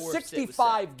 64. There's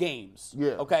 65 games.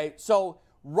 Yeah. Okay, so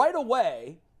right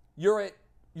away, your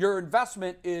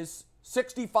investment is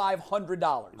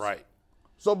 $6,500. Right.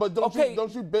 So, but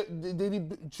don't you bet? Did he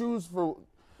choose for?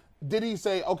 Did he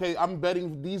say, okay, I'm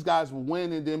betting these guys will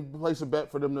win, and then place a bet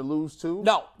for them to lose too?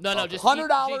 No, just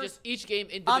 $100 each game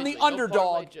individually. on the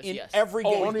underdog in every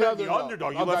game. On the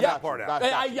underdog. You left that part out.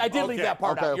 I did leave that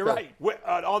part out. You're right.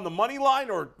 On the money line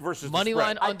or versus Money the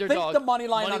spread? line underdog. I think the money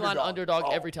line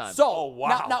underdog every time. So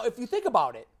wow. now, if you think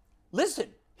about it, listen,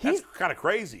 That's kind of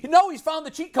crazy. he's found the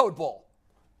cheat code bowl.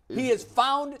 He has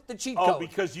found the cheat code. Oh,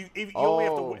 because you only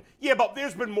have to win. Yeah, but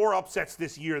there's been more upsets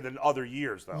this year than other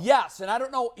years, though. Yes, and I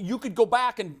don't know. You could go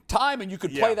back in time and you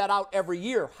could play that out every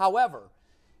year. However,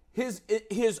 his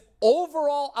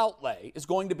overall outlay is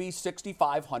going to be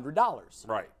 $6,500.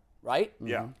 Right. Right?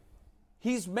 Yeah.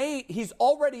 He's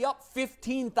already up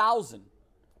 15,000.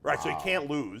 Right, so he can't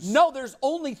lose. No, there's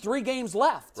only 3 games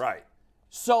left. Right.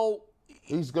 So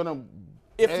he's gonna.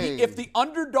 If the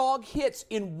underdog hits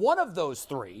in one of those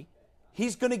 3,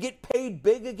 he's going to get paid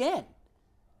big again.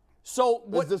 So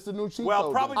is this the new cheat code?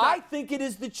 Well, probably I not. think it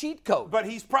is the cheat code. But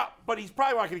he's probably not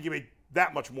going to give a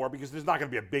that much more because there's not going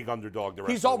to be a big underdog the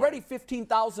rest He's of the way. already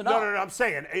 15,000 up. No, I'm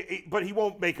saying, but he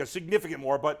won't make a significant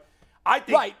more. But I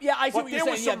think, right? Yeah, I see what you're saying.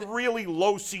 There was some really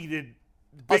low-seeded,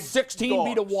 a big 16 dogs.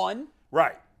 beat a 1.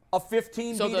 Right. A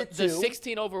 15 beat a 2. So the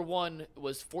 16 over 1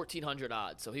 was 1,400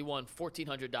 odds. So he won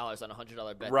 $1,400 on a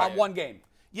 $100 bet. Right. On one game.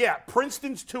 Yeah,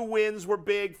 Princeton's 2 wins were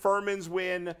big. Furman's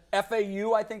win.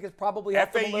 FAU, I think, is probably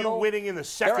helped him a little. winning in the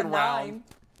second round.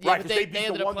 Yeah, right, but they beat the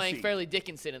ended up 1 playing seed. Fairleigh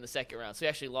Dickinson in the second round, so he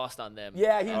actually lost on them.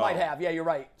 Yeah, he might have. Yeah, you're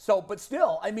right. So, but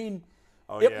still, I mean,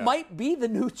 it might be the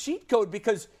new cheat code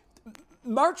because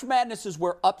March Madness is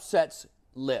where upsets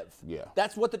live. Yeah.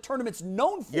 That's what the tournament's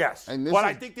known for. Yes, but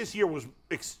I think this year was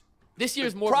this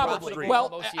year's more probably. profitable Well,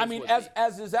 than most I years mean, would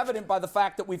as is evident by the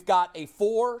fact that we've got a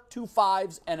 4, 2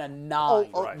 5s, and a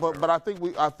 9. But I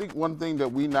think one thing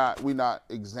that we not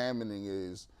examining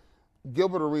is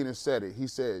Gilbert Arenas said it. He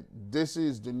said this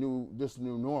is the new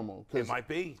normal. It might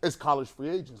be. It's college free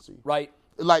agency. Right.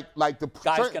 Like the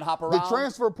guys can hop around. The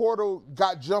transfer portal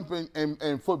got jumping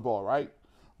in football, right?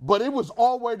 But it was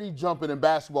already jumping in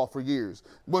basketball for years.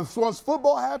 Once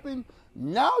football happened,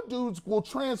 now dudes will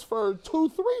transfer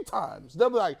 2-3 times. They'll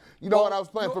be like, you know what, I was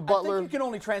playing for Butler. I think you can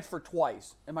only transfer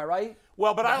twice. Am I right?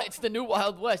 Well, but it's the new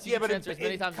Wild West. You can transfer as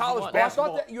many times as you want. I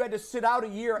thought that you had to sit out a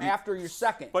year after your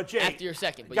second. But Jay, after your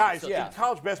second. But guys, in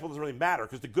college basketball doesn't really matter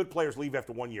because the good players leave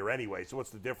after 1 year anyway. So what's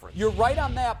the difference? You're right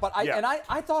on that. But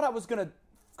I thought I was going to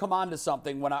come on to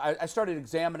something when I started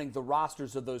examining the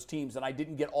rosters of those teams, and I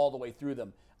didn't get all the way through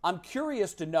them. I'm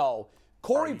curious to know.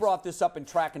 Corey brought this up in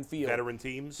track and field. Veteran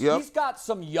teams. Yep. He's got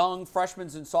some young freshmen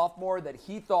and sophomore that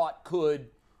he thought could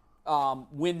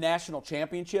win national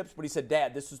championships, but he said,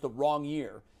 Dad, this is the wrong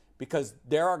year because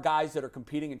there are guys that are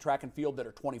competing in track and field that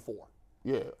are 24.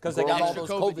 Yeah. Because they got all those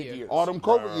COVID years. All them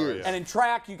COVID years. And in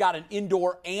track, you got an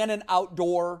indoor and an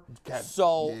outdoor.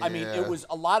 So, I mean, it was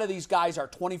a lot of these guys are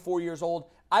 24 years old.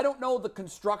 I don't know the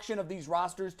construction of these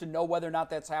rosters to know whether or not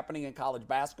that's happening in college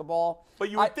basketball. But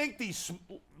you would think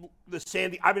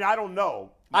I mean, I don't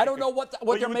know. I don't know what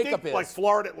their makeup is. Like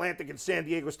Florida Atlantic and San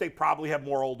Diego State probably have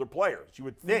more older players. You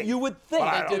would think. You would think.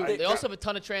 They do. They also have a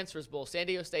ton of transfers, Bull. San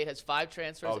Diego State has 5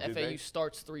 transfers. FAU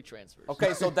starts 3 transfers.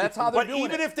 Okay, so that's how they're doing it.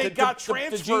 But even if they got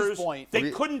transfers, they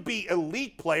couldn't be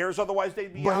elite players. Otherwise,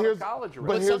 they'd be out of college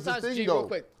already. But sometimes, G,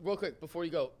 real quick, before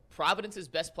you go, Providence's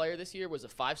best player this year was a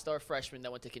 5-star freshman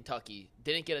that went to Kentucky,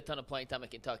 didn't get a ton of playing time at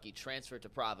Kentucky, transferred to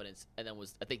Providence, and then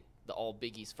was, I think, the All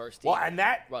Big East first team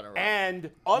runner-up.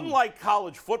 And unlike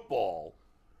college football,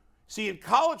 see, in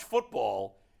college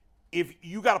football, if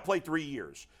you got to play 3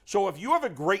 years. So if you have a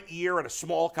great year at a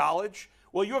small college,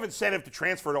 well, you have incentive to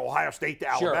transfer to Ohio State to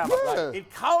Alabama. Sure. Yeah. In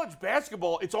college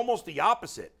basketball, it's almost the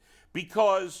opposite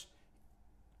because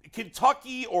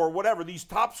Kentucky or whatever, these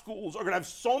top schools are going to have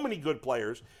so many good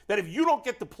players that if you don't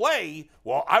get to play,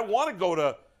 well, I want to go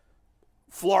to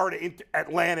Florida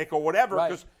Atlantic or whatever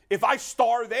because if I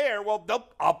star there, well,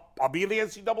 I'll be in the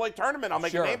NCAA tournament. I'll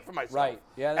make a name for myself. Right.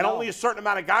 Yeah, and only a certain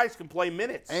amount of guys can play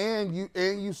minutes. And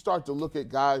you start to look at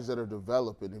guys that are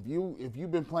developing. If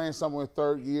you've been playing somewhere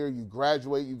third year, you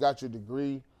graduate, you got your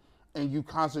degree, and you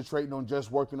concentrating on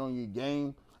just working on your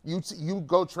game. You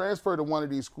go transfer to one of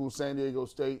these schools, San Diego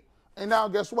State, and now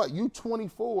guess what? You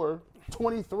 24,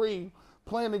 23,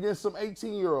 playing against some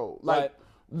 18-year-old.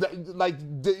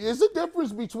 There's a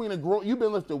difference between you've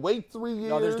been lifting weight 3 years.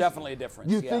 No, there's definitely a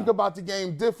difference. You think about the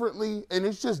game differently, and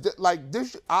it's just like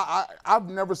this. I've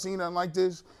never seen nothing like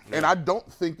this, and I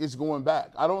don't think it's going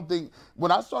back. I don't think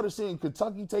when I started seeing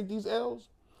Kentucky take these L's,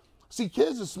 see,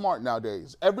 kids are smart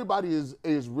nowadays. Everybody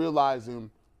is realizing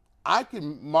I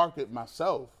can market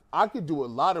myself. I could do a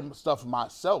lot of stuff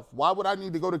myself. Why would I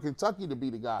need to go to Kentucky to be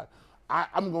the guy?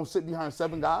 I'm going to sit behind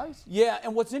 7 guys? Yeah,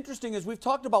 and what's interesting is we've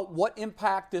talked about what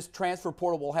impact this transfer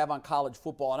portal will have on college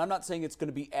football, and I'm not saying it's going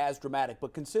to be as dramatic,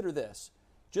 but consider this.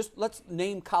 Just let's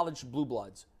name college blue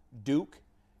bloods. Duke,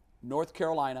 North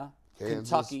Carolina,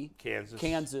 Kentucky,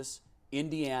 Kansas,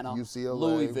 Indiana, UCLA.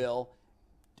 Louisville.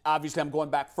 Obviously, I'm going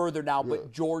back further now,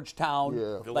 but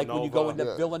Georgetown, like when you go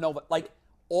into Villanova. Like,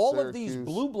 all of these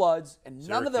blue bloods, and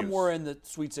none of them were in the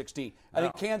Sweet 16. I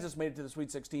think Kansas made it to the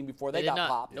Sweet 16 before they got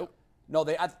popped. Nope. No,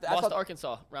 I lost thought to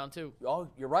Arkansas, round 2. Oh,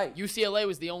 you're right. UCLA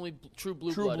was the only true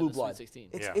blue blood in the Sweet 16.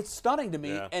 It's stunning to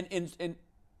me, and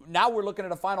now we're looking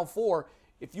at a Final Four.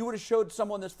 If you would have showed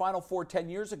someone this Final Four 10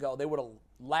 years ago, they would have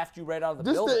laughed you right out of the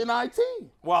building. This is the NIT.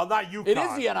 Well, not UConn. It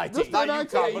is the NIT. This not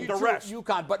UConn, but the rest.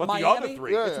 UConn, but Miami, the other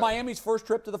 3. It's Miami's first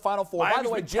trip to the Final Four. Miami's By the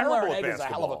way, been Jim terrible Larinaga at is a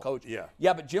hell of a coach. Yeah,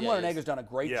 but Jim Larinaga has done a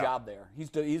great job there.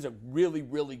 He's a really,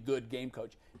 really good game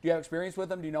coach. Do you have experience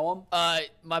with him? Do you know him?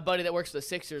 My buddy that works for the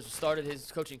Sixers started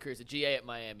his coaching career as a GA at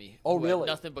Miami. Oh, really?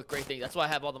 Nothing but great things. That's why I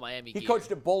have all the Miami gear. He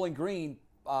coached at Bowling Green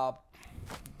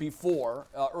before,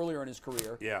 earlier in his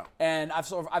career. Yeah. And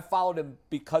I've followed him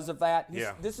because of that.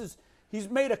 He's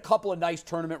made a couple of nice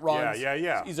tournament runs.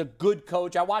 Yeah. He's a good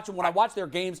coach. I watch him when I watch their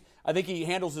games. I think he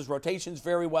handles his rotations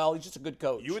very well. He's just a good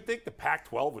coach. You would think the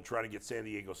Pac-12 would try to get San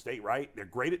Diego State, right? They're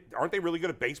great aren't they really good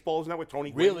at baseball? Isn't that what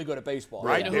Tony Gwynn? Really good at baseball.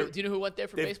 Right. Do you know who went there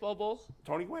for baseball bowl?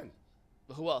 Tony Gwynn.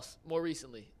 Who else? More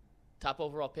recently, top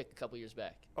overall pick a couple years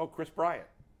back. Oh, Chris Bryant.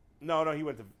 No, he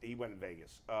went in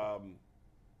Vegas.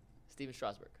 Steven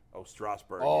Strasburg. Oh,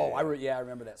 Strasburg. Oh, I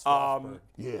remember that. Strasburg.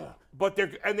 But they're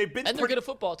good at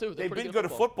football too. They've been good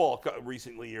at football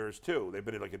recently years too. They've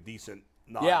been at like a decent.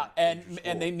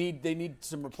 And they need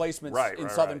some replacements in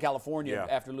Southern California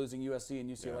after losing USC and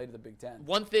UCLA to the Big Ten.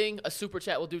 One thing, a super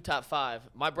chat will do top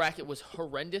 5. My bracket was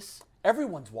horrendous.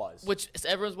 Everyone's was.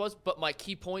 Everyone's was, but my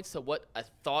key points to what I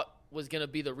thought was going to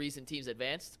be the reason teams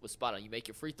advanced was spot on. You make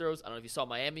your free throws. I don't know if you saw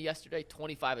Miami yesterday,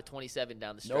 25 of 27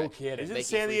 down the stretch. No kidding. Isn't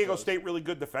San Diego State really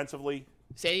good defensively?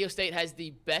 San Diego State has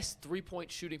the best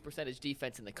three-point shooting percentage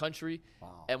defense in the country.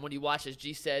 Wow. And when you watch, as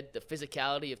G said, the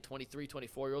physicality of 23,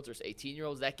 24-year-olds versus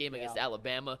 18-year-olds, that game against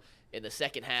Alabama in the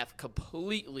second half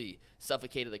completely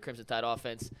suffocated the Crimson Tide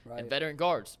offense. Right. And veteran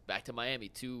guards, back to Miami,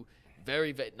 two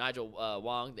Nigel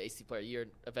Wong, the AC Player of the Year,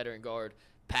 a veteran guard.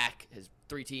 Pack has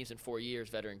 3 teams in 4 years,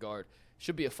 veteran guard.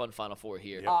 Should be a fun Final Four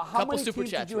here. How many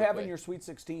teams did you have in your Sweet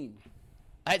 16?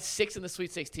 I had 6 in the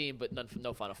Sweet 16, but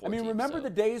no Final Four. I mean, remember the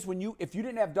days when if you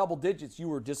didn't have double digits, you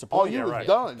were Oh, disappointed. you were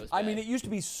done. I mean, it used to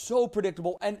be so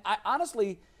predictable. And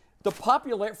honestly,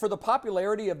 for the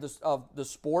popularity of the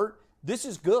sport, this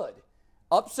is good.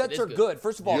 Upsets are good.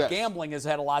 First of all, gambling has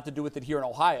had a lot to do with it here in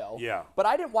Ohio. Yeah. But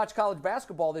I didn't watch college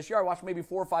basketball this year. I watched maybe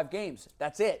 4 or 5 games.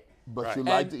 That's it. But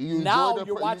now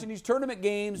you're watching these tournament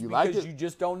games because you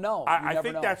just don't know. I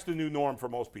think that's the new norm for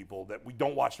most people, that we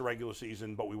don't watch the regular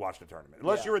season, but we watch the tournament.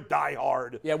 Unless you're a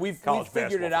diehard we've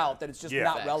figured it out that it's just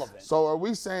not relevant. So are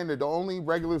we saying that the only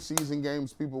regular season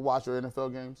games people watch are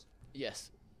NFL games?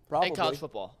 Yes. Probably. And college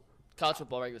football. College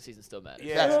football regular season still matters.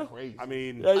 Yeah. That's crazy. I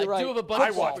mean, you're right. I do have a bunch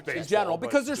of watch baseball baseball in general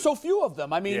because there's so few of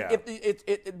them. I mean,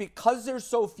 because there's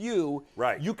so few,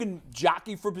 you can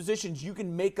jockey for positions. You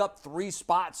can make up 3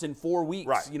 spots in 4 weeks.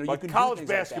 Right. You but can college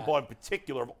basketball in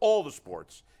particular, of all the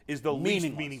sports, is the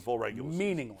least meaningful regular season.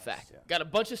 Meaningless. Fact. Got a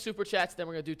bunch of super chats, then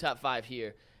we're going to do top 5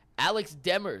 here. Alex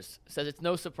Demers says it's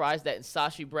no surprise that in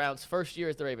Sashi Brown's first year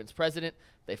as the Ravens president,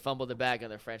 they fumbled the bag on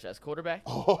their franchise quarterback.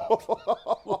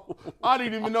 I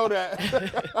didn't even know that.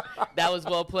 That was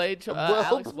well played,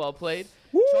 Alex. Well played.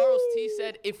 Charles T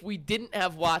said, if we didn't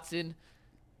have Watson,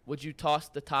 would you toss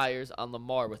the tires on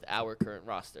Lamar with our current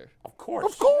roster? Of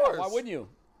course. Of course. Why wouldn't you?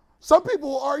 Some people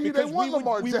will argue Because they want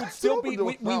Lamar Jackson. We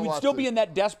would still be in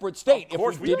that desperate state Of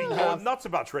course, if we didn't have. nuts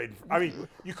about trading. I mean,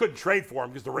 you couldn't trade for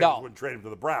him because the Ravens wouldn't trade him to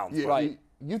the Browns. Yeah, Right.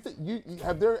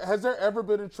 Has there ever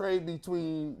been a trade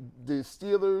between the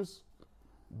Steelers,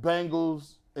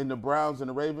 Bengals, and the Browns and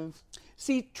the Ravens?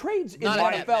 See, trades in the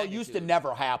Not at that NFL used to magnitude.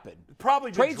 never happen.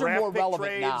 Probably Trades the are draft more pick relevant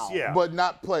trades, now. Yeah. But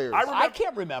not players. I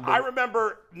can't remember. I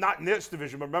remember, not in this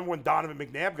division, but remember when Donovan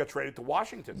McNabb got traded to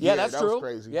Washington. Yeah, that's that true. was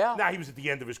crazy. Yeah. Now he was at the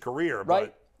end of his career,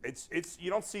 Right. but it's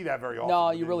you don't see that very often. No,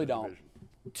 within you really the don't. division.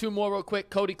 2 more real quick.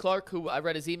 Cody Clark, who I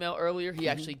read his email earlier, he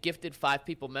actually gifted 5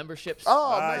 people memberships.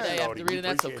 Oh, Nice, Today Cody. after reading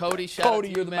that. So Appreciate Cody, that. shout out Cody,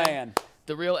 to you're you, the man.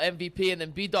 The real MVP. And then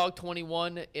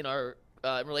B-Dog21 in our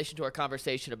in relation to our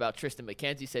conversation about Triston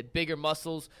McKenzie said bigger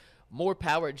muscles, more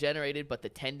power generated, but the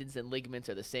tendons and ligaments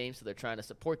are the same, so they're trying to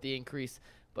support the increase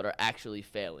but are actually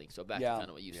failing. So back to kind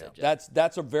of what you said, Jeff.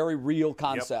 That's a very real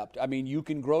concept. I mean, you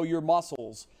can grow your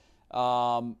muscles,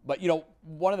 but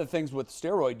one of the things with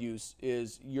steroid use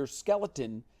is your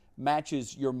skeleton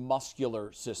matches your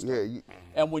muscular system.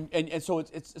 Yeah, so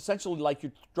it's essentially like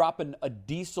you're dropping a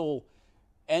diesel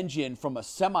engine from a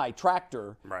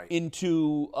semi-tractor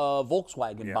into a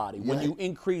Volkswagen body when you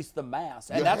increase the mass.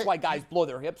 And that's why guys blow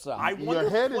their hips out. your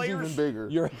head is even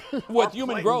bigger. With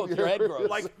human growth, your head grows.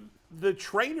 Like the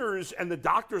trainers and the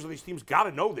doctors on these teams got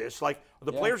to know this. Like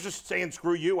the players just saying,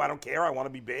 "Screw you! I don't care. I want to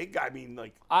be big." I mean,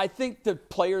 like I think the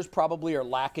players probably are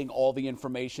lacking all the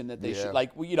information that they should.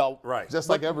 Like just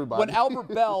like everybody. When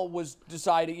Albert Bell was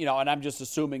deciding, and I'm just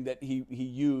assuming that he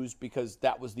used because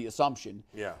that was the assumption.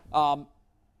 Yeah.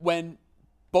 When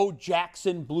Bo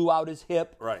Jackson blew out his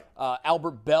hip,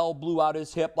 Albert Bell blew out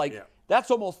his hip, that's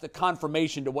almost the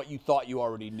confirmation to what you thought you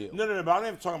already knew. No, but I'm not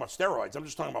even talking about steroids. I'm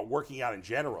just talking about working out in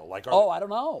general. Like, I don't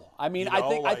know. I mean,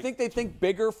 I think they think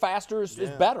bigger, faster is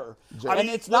better. And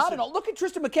it's not. Look at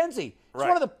Triston McKenzie. He's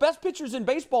one of the best pitchers in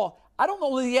baseball. I don't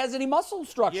know that he has any muscle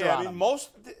structure Yeah, on I mean, him.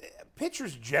 most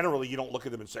pitchers generally, you don't look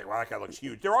at them and say, "Well, that guy looks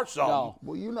huge." There are some. No.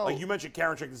 Well, like you mentioned,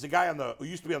 Karinchak. There's a guy who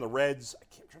used to be on the Reds. I'm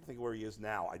trying to think of where he is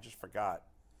now. I just forgot.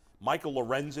 Michael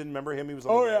Lorenzen, remember him? He was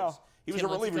on the Reds. He was a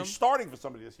reliever. He's starting for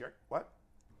somebody this year. What?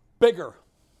 Bigger.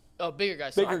 Oh, bigger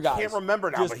guys. Bigger guys. I can't remember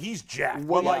now, but he's jacked.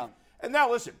 Well, but and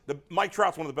now listen, Mike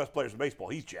Trout's one of the best players in baseball.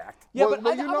 He's jacked. Yeah, but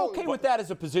I'm okay with that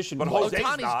as a position. But player. Jose's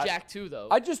Ohtani's jacked too, though.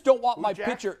 I just don't want my jacked?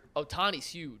 pitcher. Ohtani's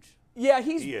huge. Yeah,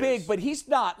 he's He big, is. but he's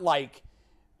not like,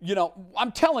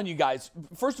 I'm telling you guys,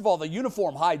 first of all, the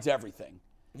uniform hides everything.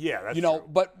 Yeah, that's true.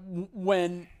 But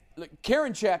when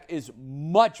Karinchak is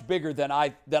much bigger than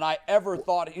I ever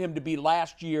thought him to be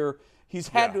last year. He's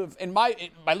had to have,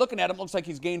 by looking at him, looks like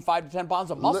he's gained 5 to 10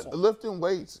 pounds of muscle. Lifting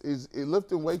weights is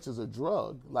a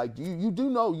drug. Like you do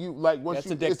know once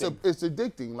That's addicting. It's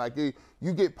addicting. Like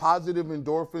you get positive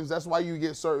endorphins. That's why you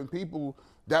get certain people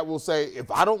that will say, if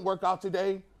I don't work out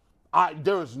today,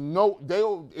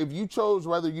 if you chose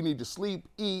whether you need to sleep,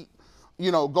 eat,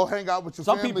 go hang out with your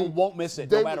family. Some people won't miss it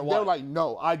no matter what. They're like,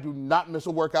 no, I do not miss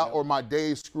a workout or my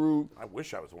day is screwed. I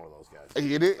wish I was one of those guys.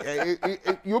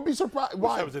 You'll be surprised.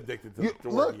 Why? I was addicted to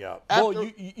working out. Well,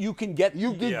 you can get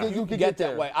you can get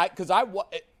that way. Because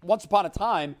once upon a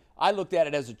time, I looked at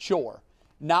it as a chore.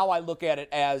 Now I look at it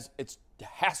as it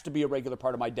has to be a regular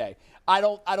part of my day. I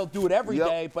don't do it every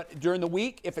day, but during the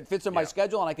week, if it fits in my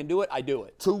schedule and I can do it, I do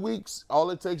it. 2 weeks. All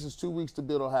it takes is 2 weeks to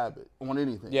build a habit on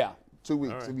anything. Yeah. 2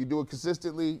 weeks. Right. If you do it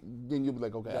consistently, then you'll be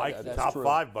like, okay. Mike, that's top true.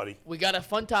 5, buddy. We got a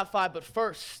fun top 5, but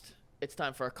first, it's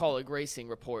time for a Colleague Racing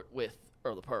report with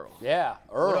Earl the Pearl. Yeah,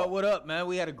 Earl. What up, man?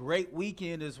 We had a great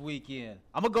weekend this weekend.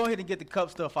 I'm going to go ahead and get the Cup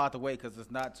stuff out the way because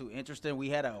it's not too interesting. We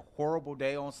had a horrible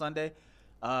day on Sunday.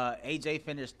 AJ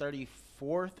finished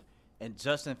 34th, and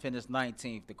Justin finished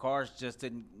 19th. The cars just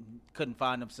couldn't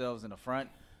find themselves in the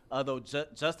front. Although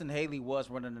Justin Haley was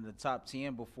running in the top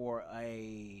 10 before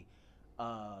a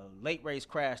late race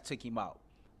crash took him out.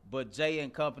 But Jay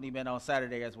and company, man, on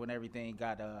Saturday, that's when everything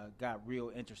got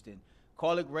real interesting.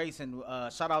 Colleague Racing,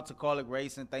 shout out to Colleague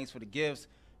Racing. Thanks for the gifts.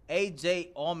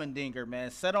 AJ Allmendinger, man,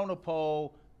 set on the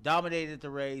pole, dominated the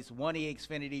race, won the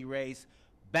Xfinity race,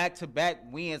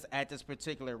 back-to-back wins at this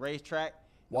particular racetrack.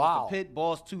 Wow. The Pit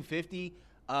Boss 250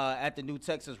 at the New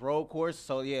Texas Road Course.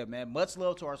 So, yeah, man, much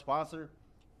love to our sponsor.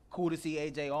 Cool to see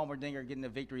AJ Allmendinger getting the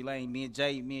victory lane. Me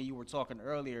and you were talking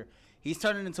earlier. He's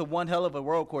turning into one hell of a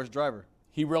road course driver.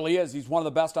 He really is. He's one of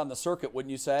the best on the circuit,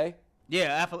 wouldn't you say?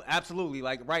 Yeah, absolutely.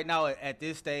 Like right now at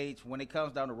this stage, when it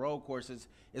comes down to road courses,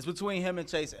 it's between him and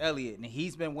Chase Elliott, and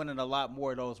he's been winning a lot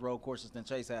more of those road courses than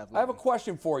Chase has. Lately. I have a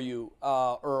question for you,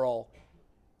 Earl.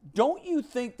 Don't you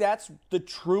think that's the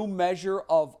true measure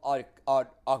of a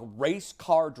race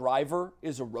car driver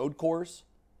is a road course?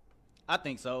 I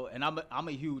think so, and I'm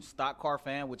a huge stock car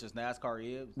fan, which is NASCAR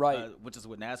is, right? Which is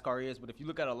what NASCAR is. But if you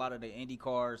look at a lot of the Indy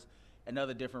cars and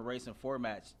other different racing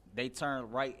formats, they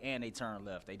turn right and they turn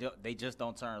left. They just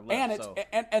don't turn left.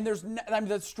 And there's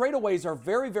the straightaways are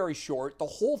very, very short.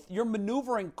 You're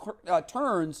maneuvering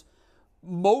turns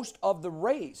most of the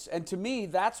race, and to me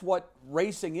that's what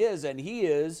racing is. And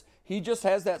he just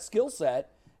has that skill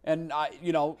set. And,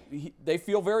 they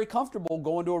feel very comfortable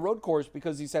going to a road course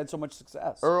because he's had so much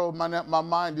success. Earl, my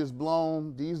mind is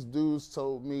blown. These dudes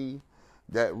told me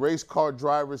that race car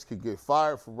drivers could get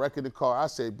fired for wrecking the car. I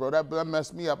said, bro, that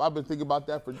messed me up. I've been thinking about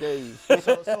that for days. So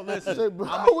listen. I said,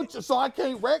 bro, so I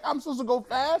can't wreck? I'm supposed to go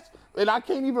fast and I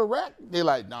can't even wreck? They're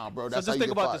like, nah, bro, that's so how you just think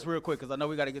get about fired. this real quick because I know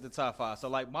we got to get the top 5. So,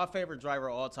 like, my favorite driver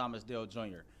of all time is Dale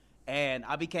Jr., and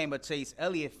I became a Chase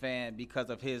Elliott fan because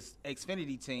of his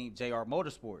Xfinity team, JR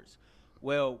Motorsports.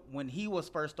 Well, when he was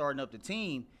first starting up the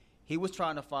team, he was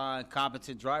trying to find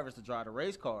competent drivers to drive the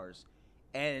race cars.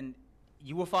 And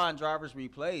you will find drivers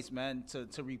replaced, man.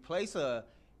 To replace a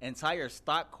entire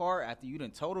stock car after you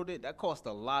done totaled it, that costs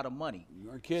a lot of money.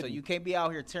 You're kidding. So you can't be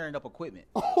out here tearing up equipment.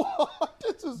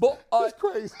 This is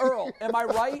crazy. Earl, am I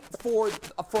right for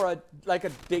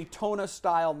a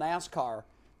Daytona-style NASCAR?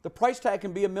 The price tag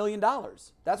can be $1 million.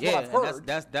 That's what I've heard.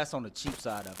 That's on the cheap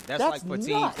side of it. That's like for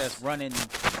teams that's running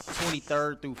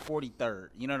 23rd through 43rd.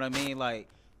 You know what I mean? Like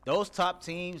those top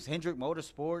teams, Hendrick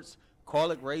Motorsports,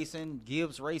 Colleague Racing,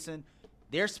 Gibbs Racing,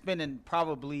 they're spending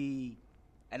probably,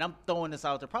 and I'm throwing this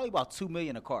out there, probably about $2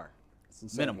 million a car. That's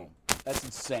insane. Minimum. That's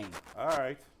insane. All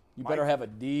right. You better have a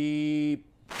deep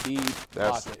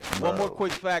pocket. One more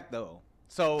quick fact though.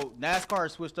 So NASCAR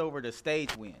switched over to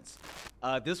stage wins.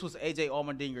 This was AJ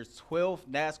Allmendinger's 12th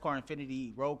NASCAR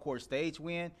Infinity Road Course stage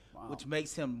win, which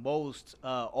makes him most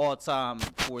all-time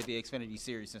for the Xfinity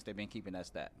Series since they've been keeping that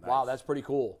stat. Nice. Wow, that's pretty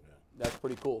cool. Yeah. That's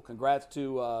pretty cool. Congrats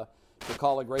to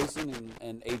Colleague Racing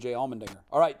and AJ Allmendinger.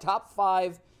 All right, top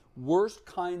 5 worst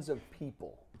kinds of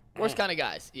people. Worst kind of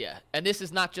guys, yeah. And this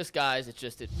is not just guys.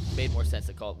 It made more sense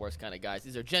to call it worst kind of guys.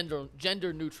 These are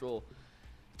gender neutral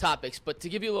topics. But to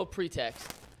give you a little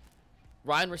pretext,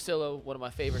 Ryan Russillo, one of my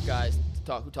favorite guys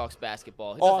who talks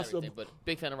basketball. He does everything, but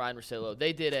big fan of Ryan Russillo.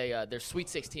 They did their Sweet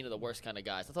 16 of the worst kind of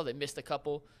guys. I thought they missed a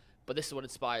couple, but this is what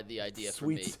inspired the idea for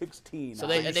me. Sweet 16. So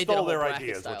they stole their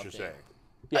idea, is what you're saying.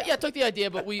 Yeah, I took the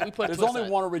idea, but we put. There's only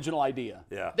one original idea.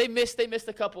 Yeah. They missed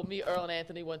a couple. Me, Earl, and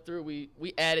Anthony went through.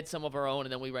 We added some of our own,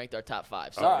 and then we ranked our top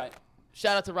 5. So all right.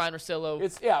 Shout out to Ryan Russillo.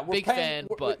 We're big fan,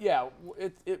 but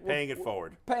paying it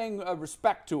forward. Paying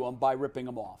respect to him by ripping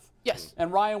him off. Yes.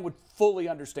 And Ryan would fully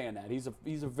understand that.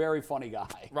 He's a very funny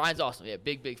guy. Ryan's awesome. Yeah,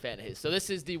 big fan of his. So this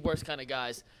is the worst kind of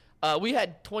guys. We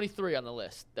had 23 on the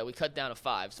list that we cut down to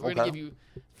 5. So we're going to give you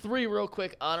 3 real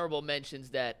quick honorable mentions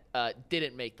that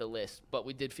didn't make the list, but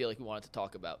we did feel like we wanted to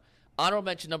talk about. Honorable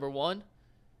mention number 1,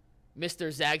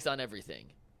 Mr. Zags on everything.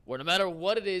 Where no matter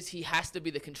what it is, he has to be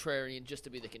the contrarian just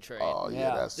to be the contrarian. Oh,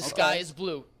 yeah. The sky is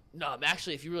blue. No,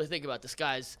 actually, if you really think about it, the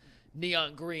sky's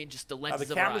neon green, just the lenses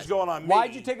the of our camera's eyes. going on me.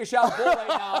 Why'd you take a shot at Bull right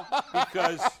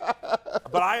now?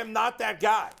 But I am not that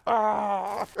guy.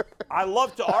 I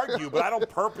love to argue, but I don't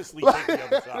purposely take the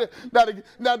other side.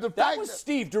 Now the That fact was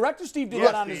Steve. Director Steve did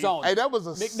that on his own. Hey, that was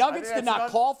a McNuggets did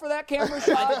not call for that camera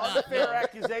shot. Unfair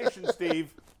accusation,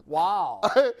 Steve. Wow.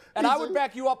 And I would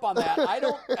back you up on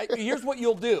that. Here's what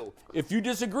you'll do. If you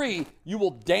disagree, you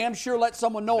will damn sure let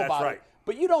someone know about it.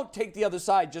 But you don't take the other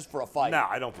side just for a fight. No,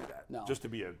 I don't do that. No. Just to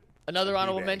be Another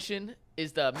honorable mention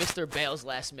is the Mr. Bales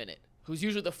last minute, who's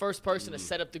usually the first person to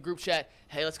set up the group chat.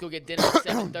 Hey, let's go get dinner at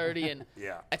 7:30, and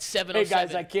at 7:07. Hey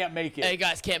guys, I can't make it. Hey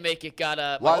guys, can't make it. Got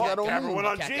Why is that on camera me? went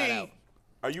on G.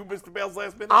 Are you Mr. Bales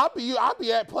last minute? I'll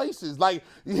be at places. Like,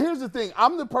 here's the thing.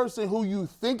 I'm the person who you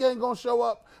think ain't going to show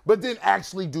up, but then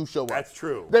actually do show up. That's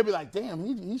true. They be like, damn,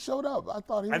 he showed up. I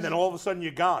thought he was. And then all of a sudden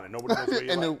you're gone, and nobody knows where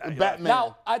you are. And Batman.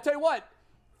 Now, I tell you what,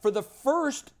 for the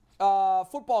first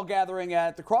football gathering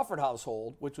at the Crawford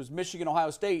household, which was Michigan-Ohio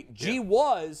State, G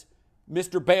was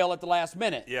Mr. Bale at the last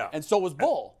minute. Yeah. And so was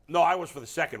Bull. No, I was for the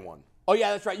second one. Oh,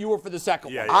 yeah, that's right. You were for the second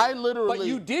one. Yeah. I literally. But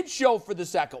you did show for the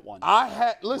second one.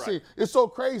 Listen, it's so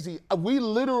crazy. We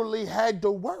literally had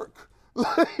to work.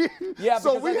 Yeah,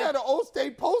 so we had an Old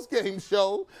State post-game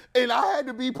show, and I had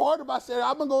to be part of it. I said,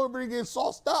 I'm going to go over and get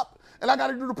sauced up, and I got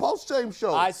to do the post-game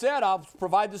show. I said, I'll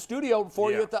provide the studio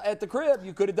for you at the crib.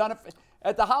 You could have done it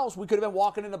at the house. We could have been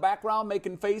walking in the background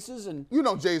making faces. And you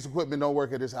know Jay's equipment don't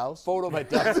work at his house. Photo of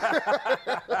it does.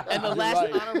 And the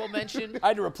last honorable mention. I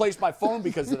had to replace my phone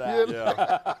because of that.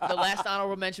 The last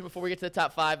honorable mention before we get to the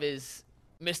top 5 is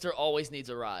Mr. Always Needs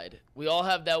a Ride. We all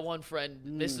have that one friend.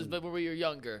 This is when we were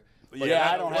younger.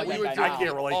 Yeah, I don't have what you were that doing, guy I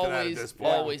can't relate to that at this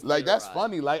point. Always Like, that's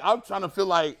funny. Like, I'm trying to feel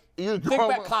like you're Think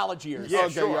back college years. Yeah,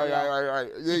 okay, sure. right.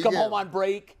 You come home on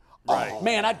break. Right. Oh,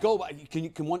 man, I'd go.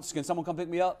 Can someone come pick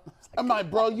me up? I'm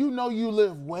like, bro, you know you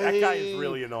live way. That guy is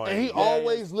really annoying. And he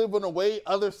always live on the way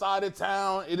other side of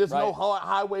town. It is no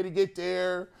highway to get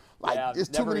there. Like, it's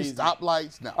too many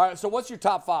stoplights now. All right, so what's your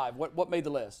top 5? What made the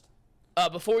list?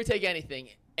 Before we take anything,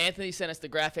 Anthony sent us the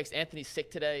graphics. Anthony's sick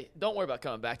today. Don't worry about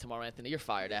coming back tomorrow, Anthony. You're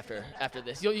fired after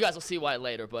this. You guys will see why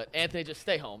later. But Anthony, just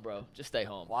stay home, bro. Just stay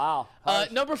home. Wow.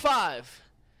 Number 5,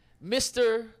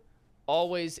 Mr.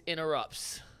 Always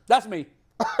Interrupts. That's me.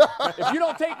 If you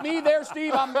don't take me there,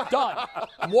 Steve, I'm done.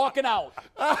 I'm walking out.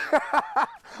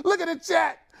 Look at the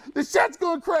chat. The chat's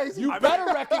going crazy. You better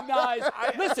recognize.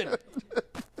 Listen.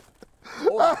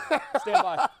 Hold on.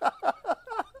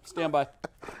 Stand by.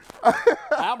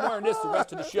 I'm wearing this the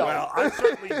rest of the show. Well, I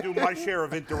certainly do my share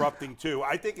of interrupting, too.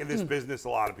 I think in this business, a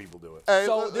lot of people do it.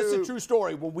 So this is a true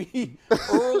story. When we,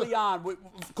 early on,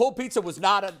 Cold Pizza was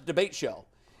not a debate show.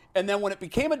 And then when it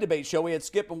became a debate show, we had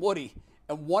Skip and Woody.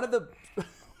 And one of the,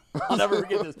 I'll never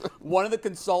forget this, one of the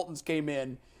consultants came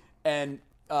in and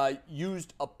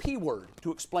used a P word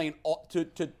to explain to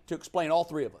explain all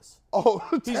 3 of us. Oh,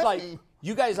 he's like,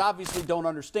 you guys obviously don't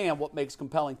understand what makes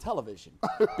compelling television,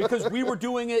 because we were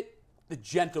doing it the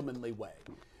gentlemanly way.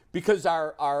 Because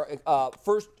our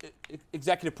first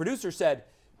executive producer said,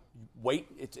 wait,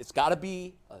 it's got to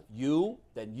be you,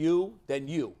 then you, then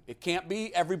you. It can't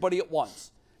be everybody at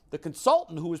once. The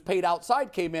consultant who was paid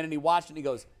outside came in and he watched it and he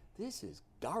goes, this is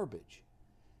garbage.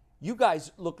 You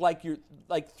guys look like you're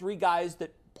like 3 guys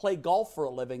that play golf for a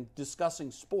living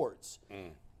discussing sports.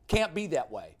 Can't be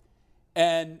that way.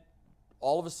 And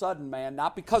all of a sudden, man,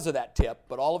 not because of that tip,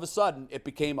 but all of a sudden it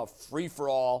became a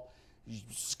free-for-all.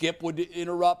 Skip would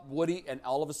interrupt Woody, and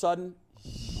all of a sudden,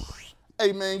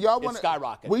 hey man, y'all want to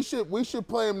skyrocket. We should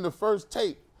play him the first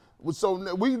tape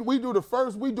So we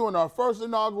doing our first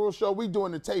inaugural show. We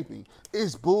doing the taping.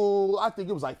 It's bull. I think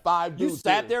it was like 5 dudes. You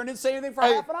sat there and didn't say anything for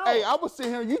half an hour. Hey, I was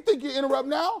sitting here. You think you interrupt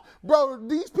now? Bro,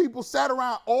 these people sat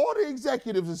around. All the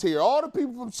executives is here. All the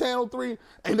people from Channel 3.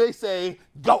 And they say,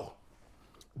 go.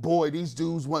 Boy, these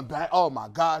dudes went back. Oh, my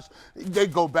gosh. They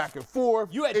go back and forth.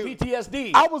 You had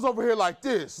PTSD. I was over here like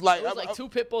this. It was like 2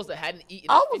 pit bulls that hadn't eaten.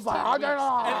 I was like,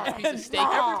 and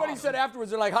everybody said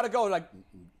afterwards, they're like, how'd it go? Like,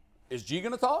 is G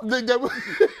gonna talk?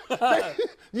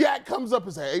 Yak comes up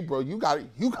and say, "Hey, bro, you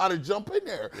gotta jump in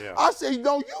there." Yeah. I say,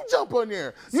 "No, you jump in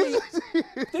there."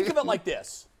 Think of it like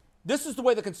this. This is the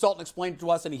way the consultant explained it to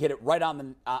us, and he hit it right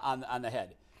on the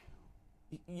head.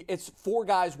 It's 4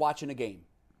 guys watching a game.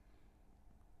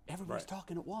 Everybody's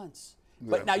talking at once.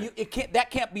 But now that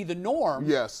can't be the norm.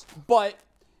 Yes. But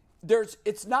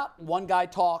it's not one guy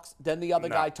talks, then the other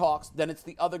guy talks, then it's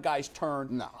the other guy's turn.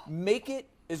 No. Make it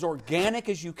as organic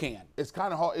as you can. It's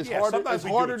kind of hard. It's sometimes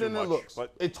harder we do it than too it much, looks.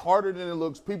 but- It's harder than it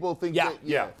looks. People think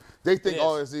Yeah. They think,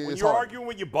 it's When hard. you're arguing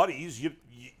with your buddies, you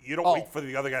don't wait for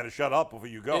the other guy to shut up before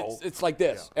you go. It's like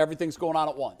this. Everything's going on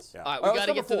at once. Yeah. All right, we got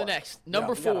to get to the next.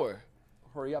 Number 4.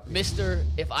 Hurry up. Mr.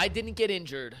 If I didn't get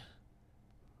injured,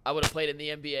 I would have played in the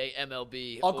NBA,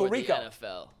 MLB, Uncle or Rico. the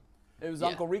NFL. It was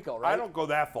Uncle Rico, right? I don't go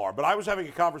that far, but I was having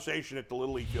a conversation at the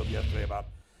Little League field yesterday about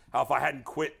how if I hadn't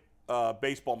quit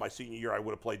baseball my senior year, I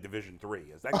would have played Division III.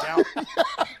 Does that count?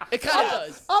 It kind of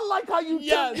does. I like how you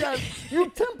you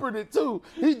tempered it too.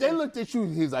 They looked at you.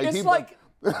 He's like, It's like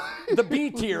the B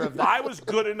tier of that. I was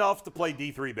good enough to play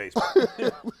D3 baseball.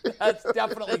 That's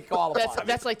definitely qualified.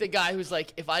 That's like the guy who's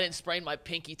like, if I didn't sprain my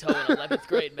pinky toe in 11th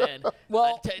grade, man.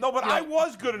 Well, No, but I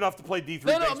was good enough to play D3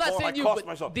 No, baseball. I'm not saying I you, cost but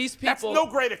myself. these That's people- no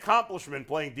great accomplishment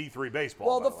playing D3 baseball.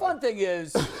 well, by the way. fun thing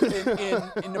is,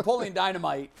 in Napoleon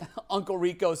Dynamite, Uncle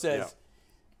Rico says,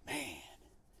 man,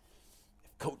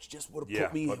 if Coach just would have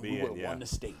put me in, we would have won the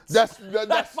States. That's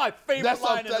my favorite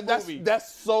line in the movie.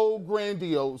 That's so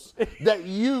grandiose that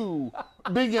you,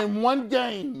 being in one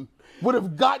game, would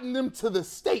have gotten them to the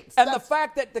States. And the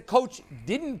fact that the coach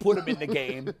didn't put him in the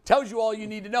game tells you all you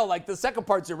need to know. Like, the second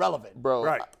part's irrelevant. Bro,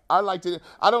 Right. I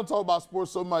don't talk about sports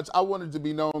so much. I wanted to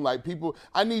be known like people.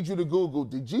 I need you to Google,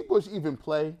 did G. Bush even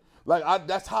play? Like,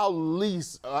 that's how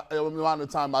least amount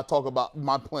of time I talk about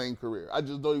my playing career. I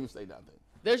just don't even say nothing.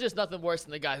 There's just nothing worse than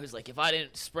the guy who's like, if I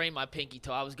didn't sprain my pinky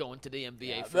toe, I was going to the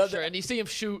NBA for sure. And you see him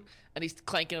shoot, and he's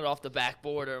clanking it off the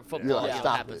backboard or football. Yeah, It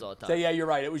stop happens it. all the time. So, yeah, you're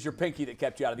right. It was your pinky that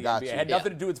kept you out of the Got NBA. you. It had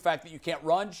nothing to do with the fact that you can't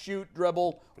run, shoot,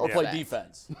 dribble, or play Facts.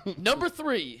 defense. Number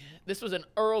 3. This was an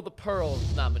Earl the Pearl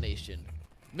nomination.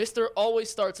 Mr. Always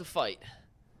Starts a Fight.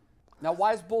 Now,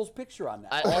 why is Bull's picture on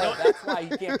that? You know- That's why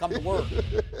he can't come to work.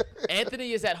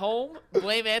 Anthony is at home.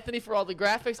 Blame Anthony for all the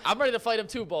graphics. I'm ready to fight him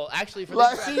too, Bull. Actually, for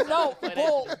Like- this See, no,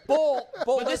 Bull,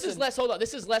 But this is listen. less. Hold on.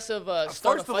 This is less of a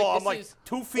start First a of fight. all, I'm This like is,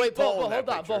 2 feet wait, tall Bull, in that hold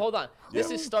on. picture. Bull, hold on. This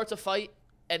Yeah. is starts a fight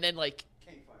and then like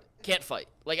can't fight,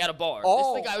 like at a bar. Oh, this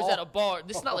is the guy who's at a bar.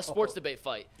 This is not a sports debate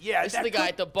fight. Yeah, this is that the guy could-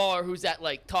 at the bar who's at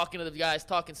like talking to the guys,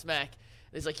 talking smack.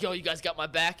 And he's like, "Yo, you guys got my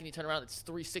back," and you turn around, it's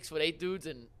 3 6'8" dudes,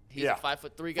 and he's a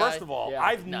 5'3" guy. First of all, Yeah.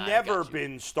 I've Nah, I never got you.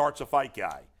 been starts a fight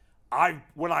guy.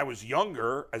 When I was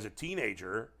younger, as a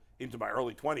teenager, into my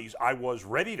early 20s, I was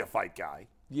ready to fight guy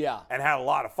Yeah. and had a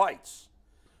lot of fights.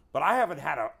 But I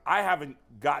haven't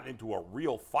gotten into a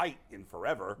real fight in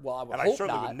forever. Well, I would and I hope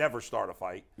certainly not. would never start a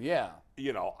fight. Yeah.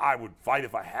 You know, I would fight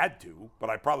if I had to, but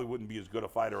I probably wouldn't be as good a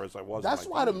fighter as I was. That's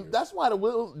in why my teen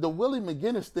years. the Willie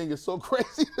McGinnis thing is so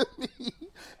crazy to me.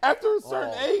 After a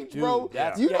certain age, Dude, bro,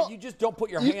 you just don't put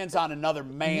your hands on another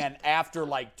man after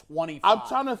like 25. I'm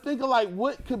trying to think of like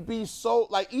what could be so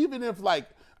like even if like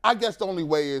I guess the only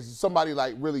way is somebody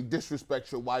like really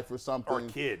disrespects your wife or something, Or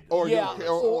kid. or yeah,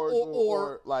 your-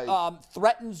 or like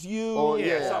threatens you, Or-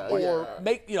 or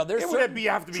make there's It would certain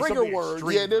have to be trigger something words.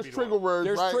 extreme. yeah, there's trigger words,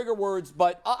 There's right? trigger words,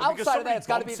 but Because outside of somebody that, it's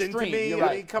got to be bumps into extreme. me, You're I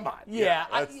right. mean, come on. Yeah,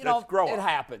 let's grow it up.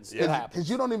 happens. Yeah. It happens. Because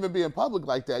you don't even be in public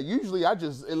like that. Usually,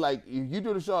 if you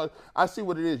do the show, I see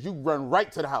what it is. You run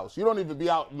right to the house. You don't even be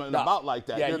out and about like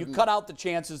that. Yeah, You're- you cut out the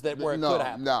chances where it could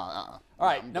happen. All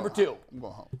right, number 2. I'm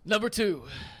going home. Number 2,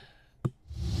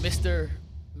 Mr.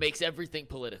 makes everything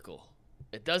political.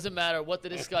 It doesn't matter what the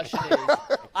discussion is.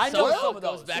 I know Somehow some of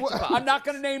goes those. back to I'm not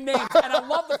going to name names, and I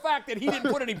love the fact that he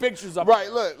didn't put any pictures up.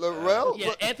 Right, look, well,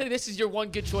 Yeah, Anthony, this is your one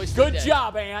good choice. Good today.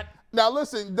 job, Ant. now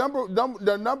listen,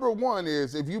 the number one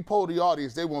is, if you poll the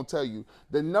audience, they won't tell you.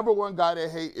 The number one guy they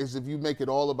hate is if you make it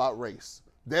all about race.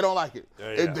 They don't like it.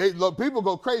 Yeah. Look, people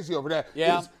go crazy over that.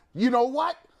 Yeah. You know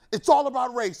what? It's all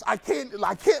about race. I can't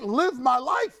live my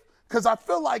life Because I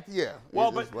feel like,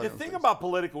 Well, but the thing about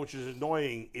political, which is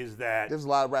annoying, is that there's a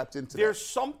lot wrapped into there's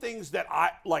some things that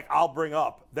I'll bring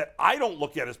up that I don't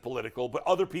look at as political, but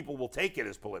other people will take it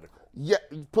as political. Yeah,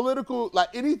 political, like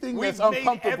anything that's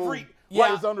uncomfortable is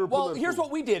under political. Well, here's what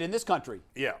we did in this country.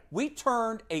 Yeah. We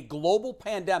turned a global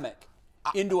pandemic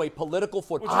into a political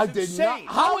football. I did not.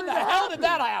 How in the hell did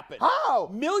that happen? How?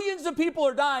 Millions of people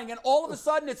are dying, and all of a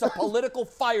sudden it's a political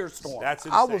firestorm. That's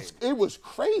insane. It was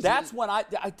crazy. That's when I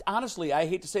honestly, I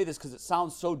hate to say this because it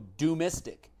sounds so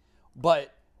doomistic,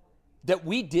 but that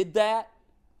we did that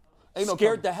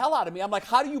scared the hell out of me. I'm like,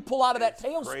 how do you pull out of that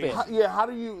tailspin? How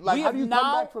do you come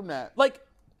back from that? Like,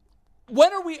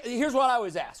 here's what I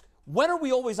always ask. When are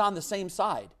we always on the same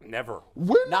side? Never.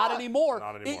 We're not anymore.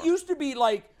 Not anymore. It used to be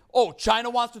like, oh, China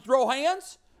wants to throw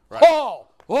hands? Right. Oh,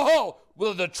 well,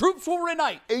 the troops will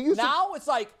unite. Now it's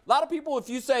like, a lot of people, if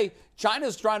you say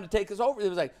China's trying to take us over, it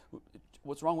was like,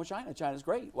 what's wrong with China? China's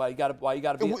great. Why you got to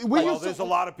be? Well, there's a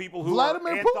lot of people who are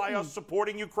anti us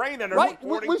supporting Ukraine and are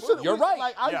supporting Putin. You're right.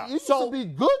 Like, it used to be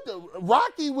good.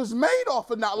 Rocky was made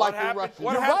off of not liking Russia.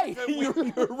 You're right.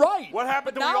 You're right. What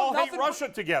happened to we all hate Russia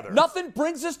together? Nothing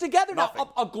brings us together Nothing.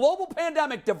 now. A global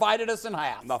pandemic divided us in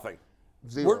half. Nothing.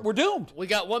 Zero. We're doomed. We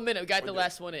got 1 minute. We got the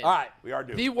last one in. All right. We are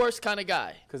doomed. The worst kind of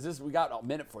guy. Because we got a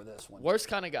minute for this one. Worst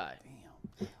kind of guy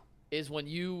is when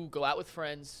you go out with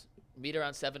friends, meet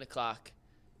around 7 o'clock.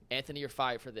 Anthony, you're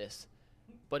fired for this.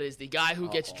 But is the guy who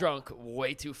gets drunk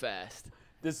way too fast.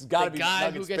 This has got to be the guy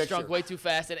Nuggets who gets picture. drunk way too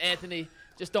fast. And Anthony,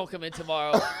 just don't come in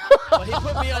tomorrow. But he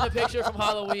put me on the picture from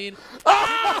Halloween.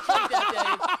 I didn't drink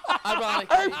that day.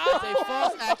 Ironically, it's a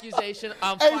false accusation.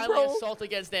 I'm filing assault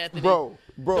against Anthony. Bro,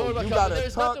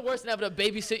 there's nothing worse than having to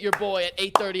babysit your boy at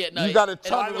 8:30 at night. You got a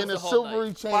tuck in a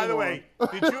silvery chain. By the way,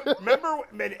 did you remember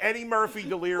Eddie Murphy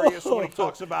Delirious when he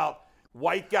talks about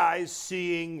white guys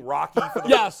seeing Rocky for the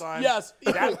first time? Yes.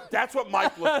 That's what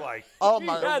Mike looked like. Oh,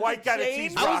 my The white guy that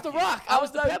sees Rocky. I was the Rock. I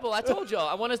was the Pebble. I told y'all.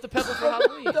 I went as the Pebble for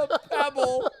Halloween. The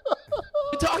Pebble.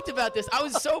 We talked about this. I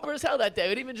was sober as hell that day.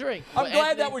 We didn't even drink. I'm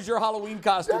glad that was your Halloween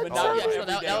costume and not your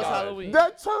that was Halloween.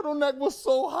 That turtleneck was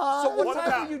so high. So what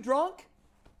time were you drunk?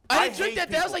 I didn't drink that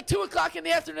day. I was like 2 o'clock in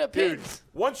the afternoon at Dude, Pins.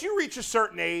 once you reach a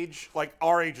certain age, like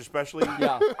our age especially,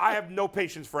 I have no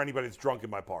patience for anybody that's drunk in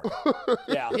my party.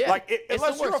 Yeah. Like, It's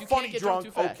unless the you're worst. a You funny can't get drunk,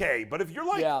 too fast. okay. But if you're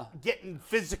like getting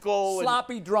physical,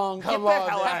 Sloppy drunk. Get the hell have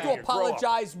out to of here. Grow up.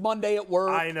 apologize Monday at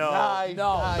work. I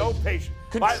know. No patience.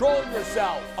 Control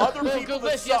yourself. Other people Good that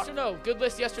list, suck. yes or no? Good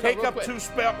list, yes or no? Take real up quick. two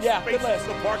spaces good in list.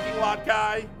 the parking lot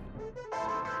guy.